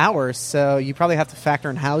lot of hours, so you probably have to factor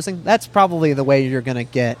in housing. That's probably the way you're going to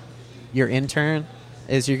get your intern,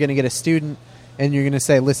 is you're going to get a student, and you're going to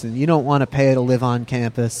say, listen, you don't want to pay to live on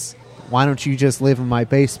campus. Why don't you just live in my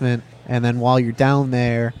basement, and then while you're down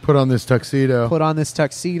there... Put on this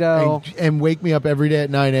tuxedo. And wake me up every day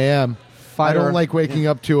at 9 a.m. I don't like waking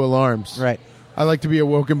up to alarms. Right. I like to be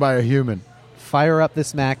awoken by a human. Fire up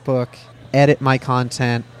this MacBook, edit my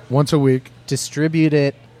content. Once a week. Distribute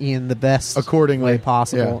it in the best accordingly way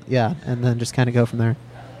possible. Yeah, and then just kind of go from there.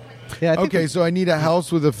 Yeah. Okay, so I need a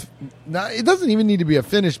house with a. It doesn't even need to be a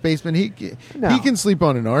finished basement. He can sleep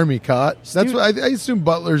on an army cot. That's what I assume.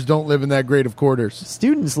 Butlers don't live in that great of quarters.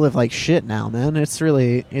 Students live like shit now, man. It's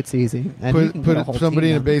easy. And put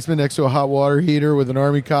somebody in a basement next to a hot water heater with an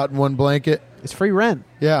army cot and one blanket. It's free rent.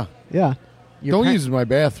 Yeah. Yeah. Don't use my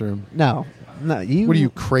bathroom. No. What are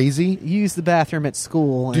you, crazy? Use the bathroom at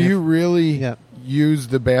school. Do you really use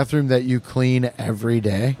the bathroom that you clean every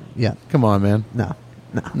day? Yeah. Come on, man. No.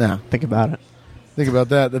 Think about it. Think about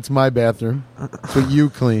that. That's my bathroom. That's what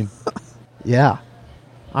you clean. Yeah.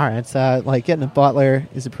 All right. So, getting a butler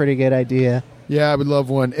is a pretty good idea. Yeah, I would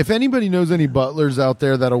love one. If anybody knows any butlers out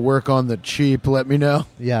there that'll work on the cheap, let me know.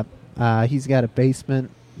 Yeah. He's got a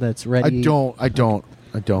basement that's ready. I don't.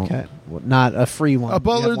 Okay. Well, not a free one. A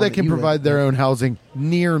butler that can provide their own housing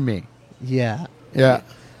near me. Yeah. Yeah.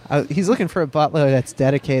 He's looking for a butler that's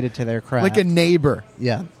dedicated to their craft. Like a neighbor.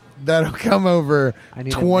 Yeah. That'll come over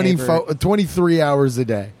 23 hours a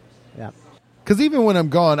day. Yeah. Because even when I'm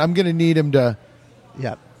gone, I'm going to need him to...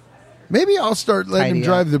 Yeah. Maybe I'll start letting him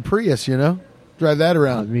drive the Prius, Drive that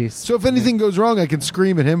around. So if anything goes wrong, I can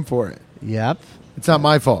scream at him for it. Yep. It's not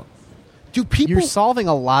my fault. Do people... You're solving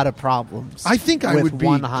a lot of problems. I think I would be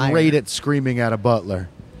great at screaming at a butler.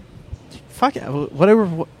 Fuck it.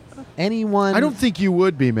 Whatever. Anyone... I don't think you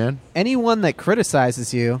would be, man. Anyone that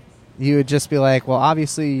criticizes you, you would just be like, well,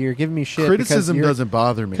 obviously you're giving me shit. Criticism doesn't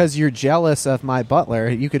bother me. Because you're jealous of my butler.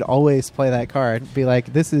 You could always play that card. Be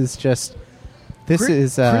like, this is just...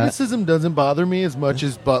 Criticism doesn't bother me as much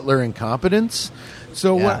as butler incompetence.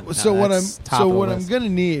 So what I'm going to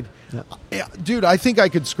need... Yeah, dude, I think I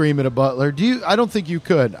could scream at a butler. I don't think you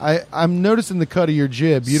could. I'm noticing the cut of your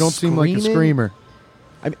jib. You don't seem like a screamer.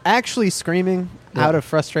 I'm actually screaming out of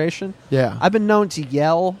frustration. Yeah. I've been known to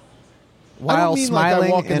yell while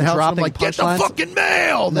smiling and dropping punchlines. Get the fucking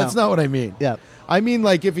mail! No. That's not what I mean. Yeah. I mean,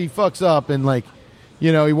 like, if he fucks up and,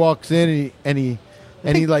 he walks in and he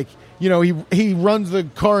runs the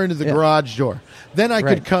car into the garage door. Then I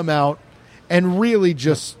could come out and really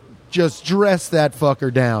just dress that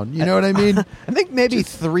fucker down. You know what I mean? I think maybe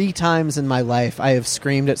 3 times in my life I have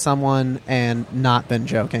screamed at someone and not been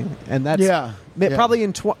joking, and that's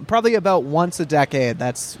probably about once a decade.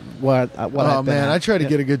 That's what. Oh man, I try to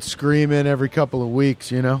get a good scream in every couple of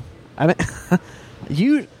weeks. I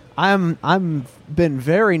mean, I'm been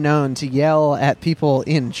very known to yell at people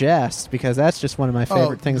in jest because that's just one of my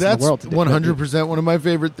favorite things in the world to do. 100% one of my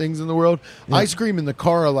favorite things in the world. Yeah. I scream in the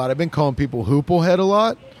car a lot. I've been calling people hooplehead a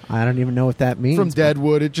lot. I don't even know what that means. From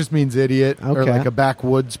Deadwood, it just means idiot or like a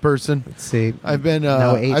backwoods person. Let's see. I've been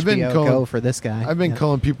go for this guy. I've been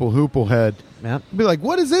calling people hooplehead. Yep. Be like,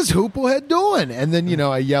 what is this hooplehead doing? And then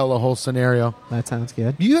I yell a whole scenario. That sounds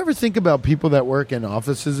good. Do you ever think about people that work in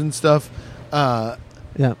offices and stuff? Yeah.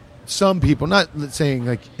 Some people, not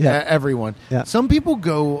saying everyone. Yeah. Some people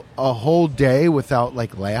go a whole day without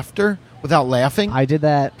without laughing. I did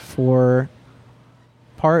that for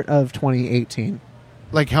part of 2018.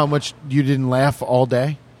 Like how much you didn't laugh all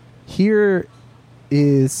day? Here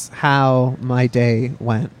is how my day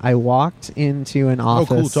went. I walked into an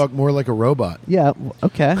office. Oh, cool. Talk more like a robot. Yeah.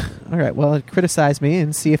 Okay. All right. Well, criticize me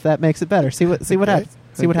and see if that makes it better. See what happens.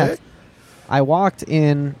 See what happens. I walked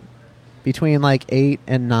in between 8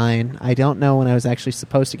 and 9. I don't know when I was actually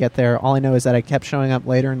supposed to get there. All I know is that I kept showing up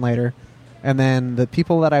later and later. And then the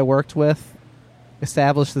people that I worked with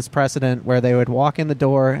established this precedent where they would walk in the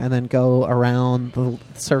door and then go around the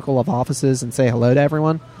circle of offices and say hello to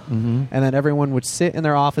everyone. Mm-hmm. And then everyone would sit in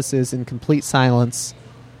their offices in complete silence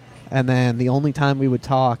And then the only time we would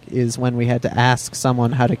talk is when we had to ask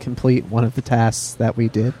someone how to complete one of the tasks that we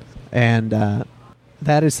did. And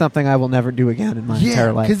that is something I will never do again in my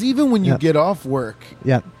entire life. Because even when you get off work,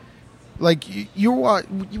 like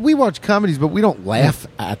we watch comedies, but we don't laugh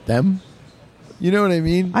at them. You know what I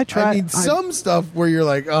mean? I try. I mean, some stuff where you're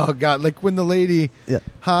like, oh, God, like when the lady,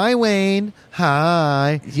 hi, Wayne,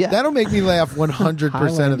 hi. Yeah. That'll make me laugh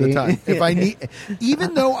 100% of the time. If I need,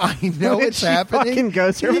 even though I know it's happening. Fucking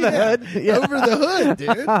goes over the hood. Yeah. Over the hood,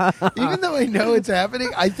 dude. Even though I know it's happening,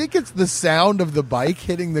 I think it's the sound of the bike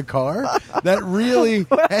hitting the car that really,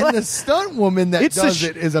 and the stunt woman that does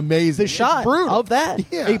it is amazing. The shot of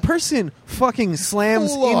that. Yeah. A person fucking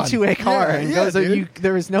slams into a car and goes,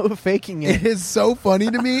 there is no faking it. It is so funny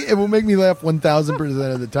to me. It will make me laugh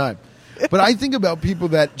 1,000% of the time. But I think about people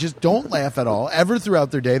that just don't laugh at all ever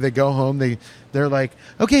throughout their day. They go home. They're like,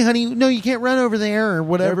 okay, honey, no, you can't run over there or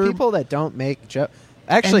whatever. There are people that don't make jokes.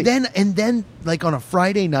 Actually, and then like on a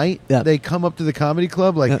Friday night, they come up to the comedy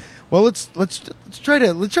club like, well, let's try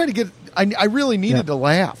to get. I really needed to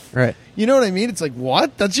laugh. Right. You know what I mean? It's like,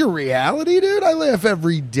 what? That's your reality, dude? I laugh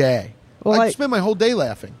every day. Well, I spend my whole day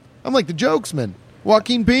laughing. I'm like the jokesman,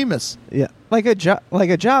 Joaquin Bemis. Yeah. Like a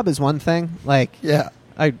job is one thing. Like,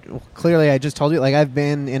 I just told you, like, I've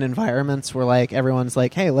been in environments where, like, everyone's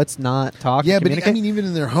like, hey, let's not talk. Yeah, but I mean, even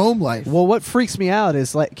in their home life. Well, what freaks me out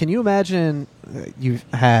is, like, can you imagine you've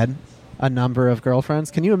had a number of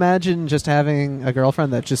girlfriends? Can you imagine just having a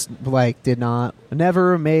girlfriend that just, like,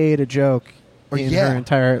 never made a joke in her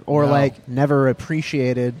entire, or, like, never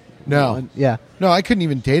appreciated. No. No, I couldn't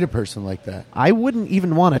even date a person like that. I wouldn't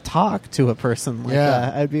even want to talk to a person like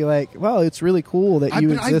that. I'd be like, well, it's really cool that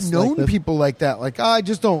you exist. I've known people like that. Like, I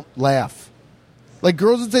just don't laugh. Like,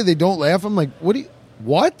 girls would say they don't laugh. I'm like,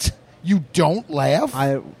 what? You don't laugh?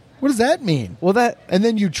 What does that mean? Well, and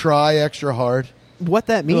then you try extra hard. What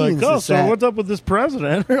that means is that, what's up with this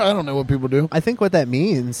president? I don't know what people do. I think what that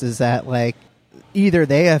means is that, like, either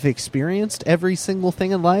they have experienced every single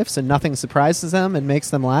thing in life, so nothing surprises them and makes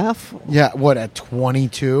them laugh. Yeah, what, at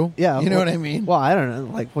 22? Yeah. You know what I mean? Well, I don't know,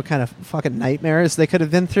 like, what kind of fucking nightmares they could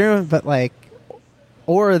have been through, but, like,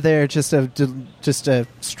 or they're just a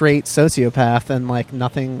straight sociopath and, like,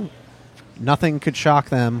 nothing could shock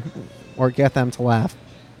them or get them to laugh.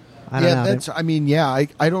 I don't know.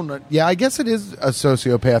 I don't know. Yeah, I guess it is a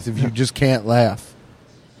sociopath if you just can't laugh.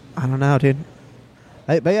 I don't know, dude.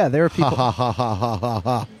 But yeah, there are people.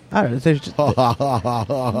 I don't know. There's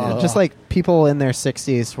just like people in their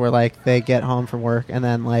 60s where like they get home from work and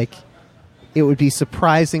then like it would be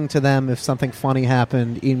surprising to them if something funny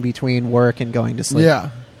happened in between work and going to sleep. Yeah,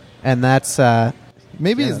 and that's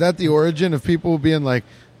maybe is that the origin of people being like,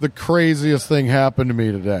 the craziest thing happened to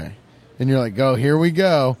me today, and you're like, oh, here we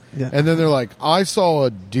go, and then they're like, I saw a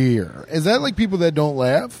deer. Is that like people that don't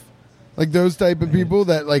laugh, like those type of people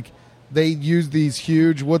that like? They use these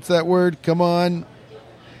huge, what's that word? Come on.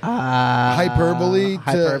 Hyperbole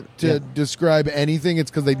to describe anything.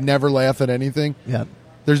 It's because they never laugh at anything. Yeah.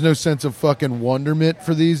 There's no sense of fucking wonderment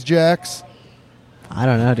for these jacks. I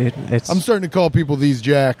don't know, dude. I'm starting to call people these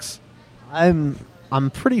jacks. I'm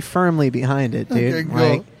pretty firmly behind it, dude. Okay, cool.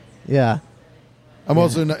 Like, yeah. I'm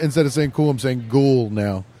also, instead of saying cool, I'm saying ghoul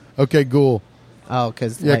now. Okay, ghoul. Oh,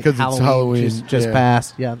 because it's Halloween. Just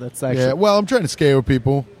passed. Yeah, that's actually... Yeah, well, I'm trying to scare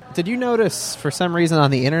people. Did you notice, for some reason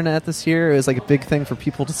on the internet this year, it was like a big thing for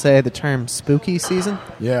people to say the term spooky season?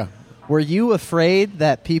 Yeah. Were you afraid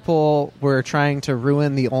that people were trying to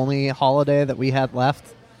ruin the only holiday that we had left?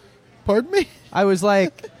 Pardon me? I was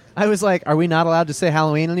like, are we not allowed to say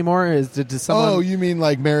Halloween anymore? Did someone? Oh, you mean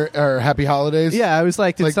like Happy Holidays? Yeah, I was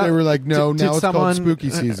like, they were like, no, now it's called spooky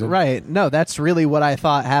season. Right? No, that's really what I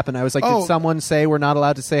thought happened. I was like, did someone say we're not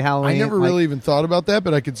allowed to say Halloween? I never really even thought about that,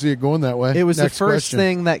 but I could see it going that way. It was the first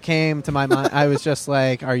thing that came to my mind. I was just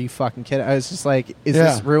like, are you fucking kidding? I was just like, is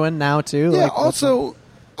this ruined now too? Yeah. Like, also,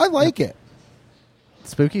 I like it.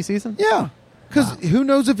 Spooky season? Yeah, because who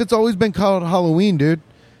knows if it's always been called Halloween, dude?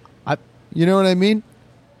 You know what I mean?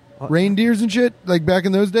 Reindeers and shit, like back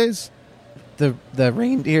in those days. The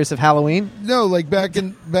reindeers of Halloween? No, like back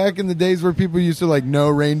in the days where people used to like know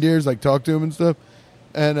reindeers, like talk to them and stuff.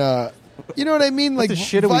 And you know what I mean? Like what the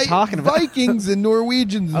shit are we talking about? Vikings and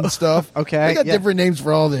Norwegians and stuff. Okay, they got different names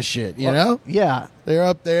for all this shit. You know? Yeah, they're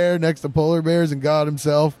up there next to polar bears and God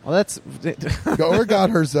himself. Well, that's or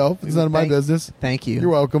God herself. It's none of my business. Thank you.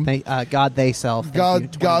 You're welcome. God they self.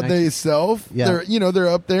 God they self. Yeah. They're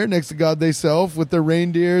up there next to God they self with their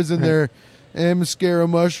reindeers and their Amscara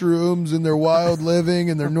mushrooms and their wild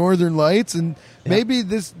living and their northern lights. And maybe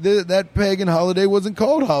that pagan holiday wasn't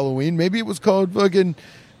called Halloween. Maybe it was called fucking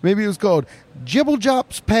Maybe it was called Jibble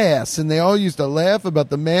Jop's Pass, and they all used to laugh about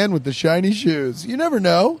the man with the shiny shoes. You never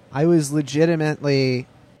know. I was legitimately,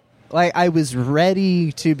 I was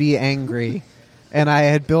ready to be angry, and I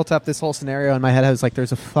had built up this whole scenario in my head. I was like,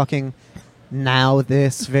 there's a fucking Now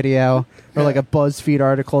This video, or like a BuzzFeed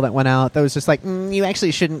article that went out that was just like, you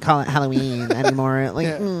actually shouldn't call it Halloween anymore.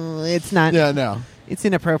 It's not. Yeah, no. It's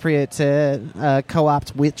inappropriate to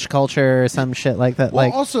co-opt witch culture or some shit like that.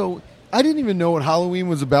 Well, also, I didn't even know what Halloween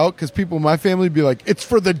was about because people in my family would be like, it's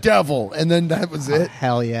for the devil. And then that was it.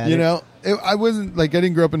 Hell yeah. You know? I wasn't like, I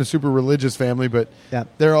didn't grow up in a super religious family, but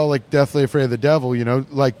Yep. they're all like deathly afraid of the devil, you know,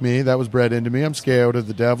 like me. That was bred into me. I'm scared of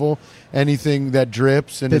the devil. Anything that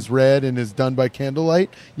drips and is red and is done by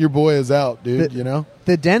candlelight, your boy is out, dude, you know?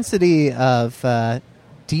 The density of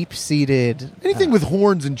deep-seated... Anything with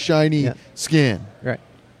horns and shiny skin. Right.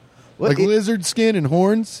 Like lizard skin and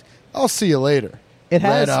horns, I'll see you later. It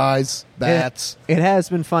Red has eyes, bats. It has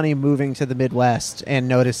been funny moving to the Midwest and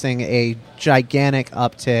noticing a gigantic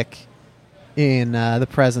uptick in the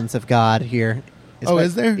presence of God here. Oh,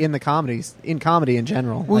 is there? In comedy in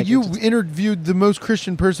general. Well, you interviewed the most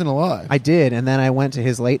Christian person alive. I did, and then I went to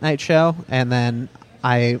his late night show, and then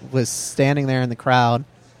I was standing there in the crowd,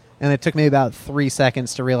 and it took me about 3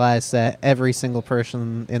 seconds to realize that every single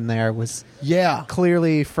person in there was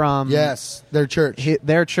clearly from their church.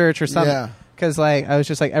 Their church or something. Yeah. Because I was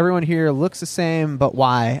just like, everyone here looks the same, but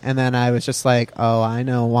why? And then I was just like, oh, I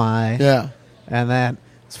know why. Yeah. And then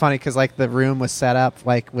it's funny because the room was set up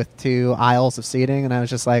with 2 aisles of seating, and I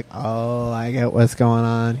was just like, oh, I get what's going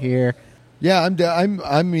on here. Yeah, I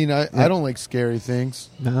don't like scary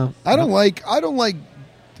things. No, I don't like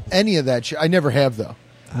any of that shit. I never have though.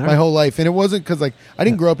 My whole life, and it wasn't because I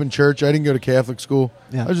didn't grow up in church. I didn't go to Catholic school.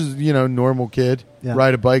 Yeah. I was just normal kid. Yeah.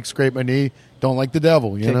 Ride a bike, scrape my knee. Don't like the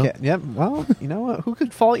devil. You know. Yep. Well, you know what? Who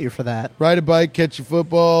could fault you for that? Ride a bike, catch a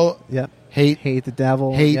football. Yep. Hate the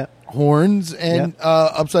devil. Hate yep. horns and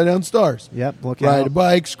upside down stars. Yep. Look Ride out. a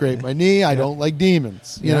bike, scrape my knee. I don't like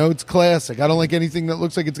demons. You know, it's classic. I don't like anything that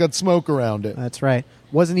looks like it's got smoke around it. That's right.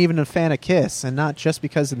 Wasn't even a fan of Kiss, and not just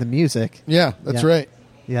because of the music. Yeah, that's right.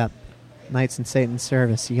 Yep. Knights in Satan's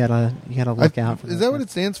service. You gotta look out for. Is that what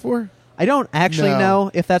it stands for? I don't actually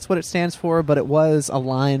know if that's what it stands for, but it was a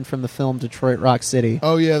line from the film Detroit Rock City.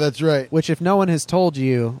 Oh yeah, that's right. Which, if no one has told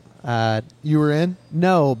you, you were in.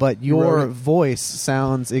 No, but your voice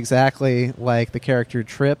sounds exactly like the character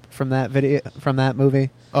Trip from that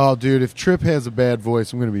movie. Oh, dude, if Trip has a bad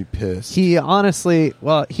voice, I'm going to be pissed. He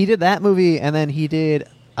he did that movie, and then he did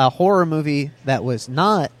a horror movie that was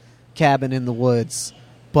not Cabin in the Woods,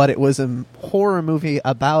 but it was a horror movie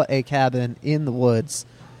about a cabin in the woods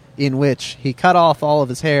in which he cut off all of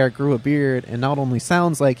his hair, grew a beard, and not only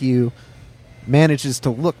sounds like you, manages to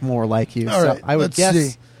look more like you. All right, I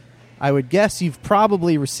would guess you've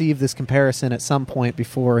probably received this comparison at some point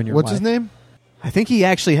before in your life. What's his name? I think he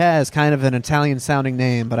actually has kind of an Italian-sounding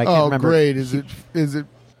name, but I can't remember. Oh, great. Is it?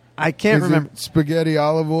 I can't remember. Spaghetti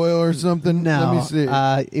olive oil or something? No. Let me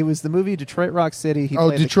see. It was the movie Detroit Rock City.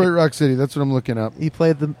 Detroit Rock City. That's what I'm looking up. He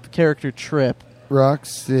played the character Trip. Rock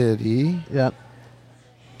City. Yep.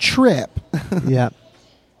 Trip. Yep.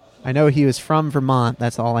 I know he was from Vermont.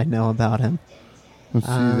 That's all I know about him. Let's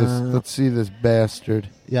see this. Let's see this bastard.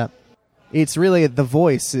 Yep. It's really the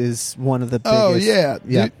voice is one of the biggest. Oh yeah.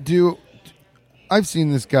 Yep. I've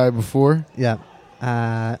seen this guy before. Yeah.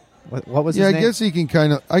 What was his name? I guess he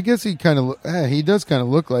kind of. He does kind of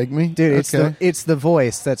look like me, dude. It's the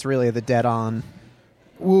voice that's really the dead on.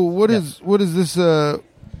 Well, what is this?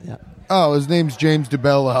 Oh, his name's James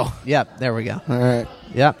DeBello. Yep. There we go. All right.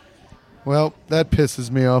 Yep. Well, that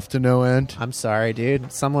pisses me off to no end. I'm sorry,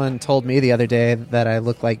 dude. Someone told me the other day that I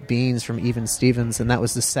look like Beans from Even Stevens, and that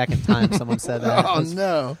was the second time someone said that.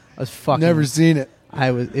 No. I was fucking... Never seen it.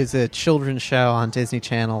 It's a children's show on Disney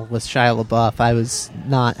Channel with Shia LaBeouf. I was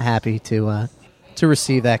not happy to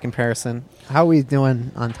receive that comparison. How are we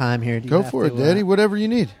doing on time here? Go for it, Daddy. Whatever you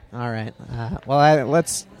need. All right.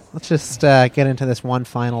 Let's just get into this one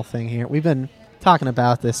final thing here. We've been talking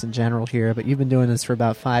about this in general here, but you've been doing this for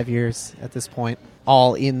about 5 years at this point,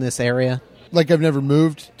 all in this area. Like I've never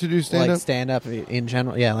moved to do stand-up? Like stand-up in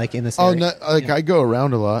general, yeah, like in this area. I go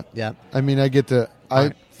around a lot. Yeah. I mean, I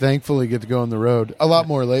thankfully get to go on the road a lot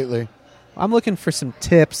more lately. I'm looking for some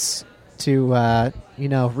tips to,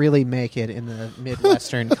 really make it in the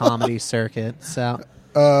Midwestern comedy circuit. So,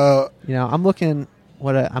 I'm looking,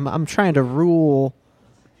 I'm trying to rule,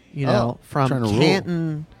 from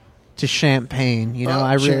Canton to Champaign.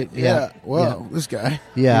 This guy.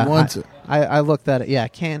 Yeah, he wants it. I looked at it. Yeah,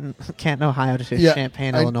 Canton, Ohio to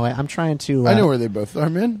Champaign, Illinois. I'm trying to. I know where they both are,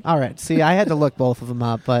 man. All right. See, I had to look both of them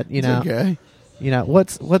up, but okay.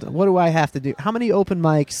 what do I have to do? How many open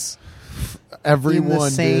mics Everyone, in the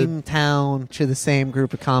same dude, town to the same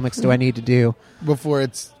group of comics do I need to do before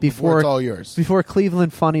it's all yours. before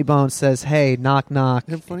Cleveland Funny Bone says, "Hey, knock knock,"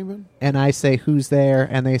 You have Funny Bone? and I say, "Who's there?"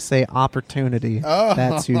 and they say, "Opportunity." Oh.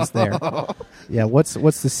 That's who's there. Yeah, what's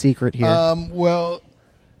the secret here? Well,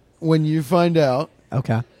 when you find out,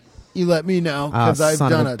 Okay. you let me know, because I've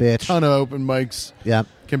son of done a a bitch. ton of open mics Yep.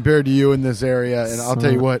 compared to you in this area, and I'll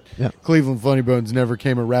tell you what, Yep. Cleveland Funny Bones never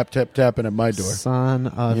came a rap tap tapping at my door. Son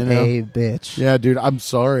of You know? a bitch. Yeah, dude, I'm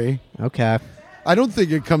sorry. Okay. I don't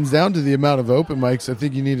think it comes down to the amount of open mics. I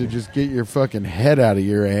think you need to just get your fucking head out of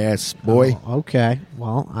your ass, boy. Oh, okay.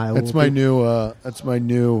 Well, That's my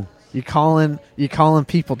new. You calling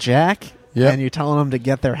people Jack? Yep. And you're telling them to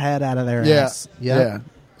get their head out of their Yeah, ass. Yep. yeah.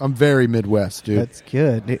 I'm very Midwest, dude. That's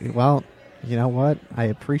good. Well, you know what? I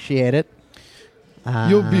appreciate it.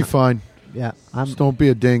 You'll be fine. Yeah. Just don't be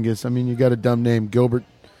a dingus. I mean, you got a dumb name. Gilbert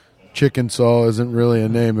Chickensaw isn't really a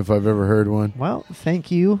name if I've ever heard one. Well, thank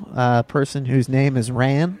you, person whose name is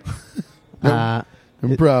Ran. No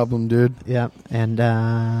problem, dude. Yeah, and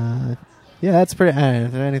yeah, that's pretty.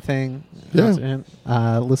 Is there anything?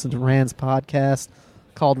 Yeah. Listen to Rand's podcast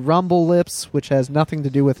called Rumble Lips, which has nothing to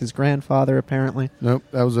do with his grandfather, apparently. Nope,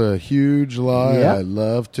 that was a huge lie. Yep. I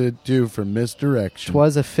love to do for misdirection.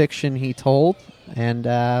 'Twas a fiction he told. And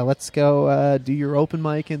let's go do your open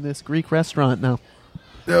mic in this Greek restaurant now.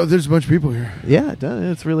 Oh, there's a bunch of people here. Yeah, it does.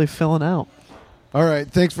 It's really filling out. All right,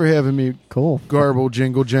 thanks for having me. Cool. Garble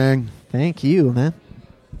Jingle Jang. Thank you, man.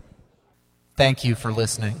 Thank you for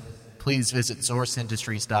listening. Please visit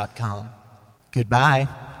sourceindustries.com. Goodbye.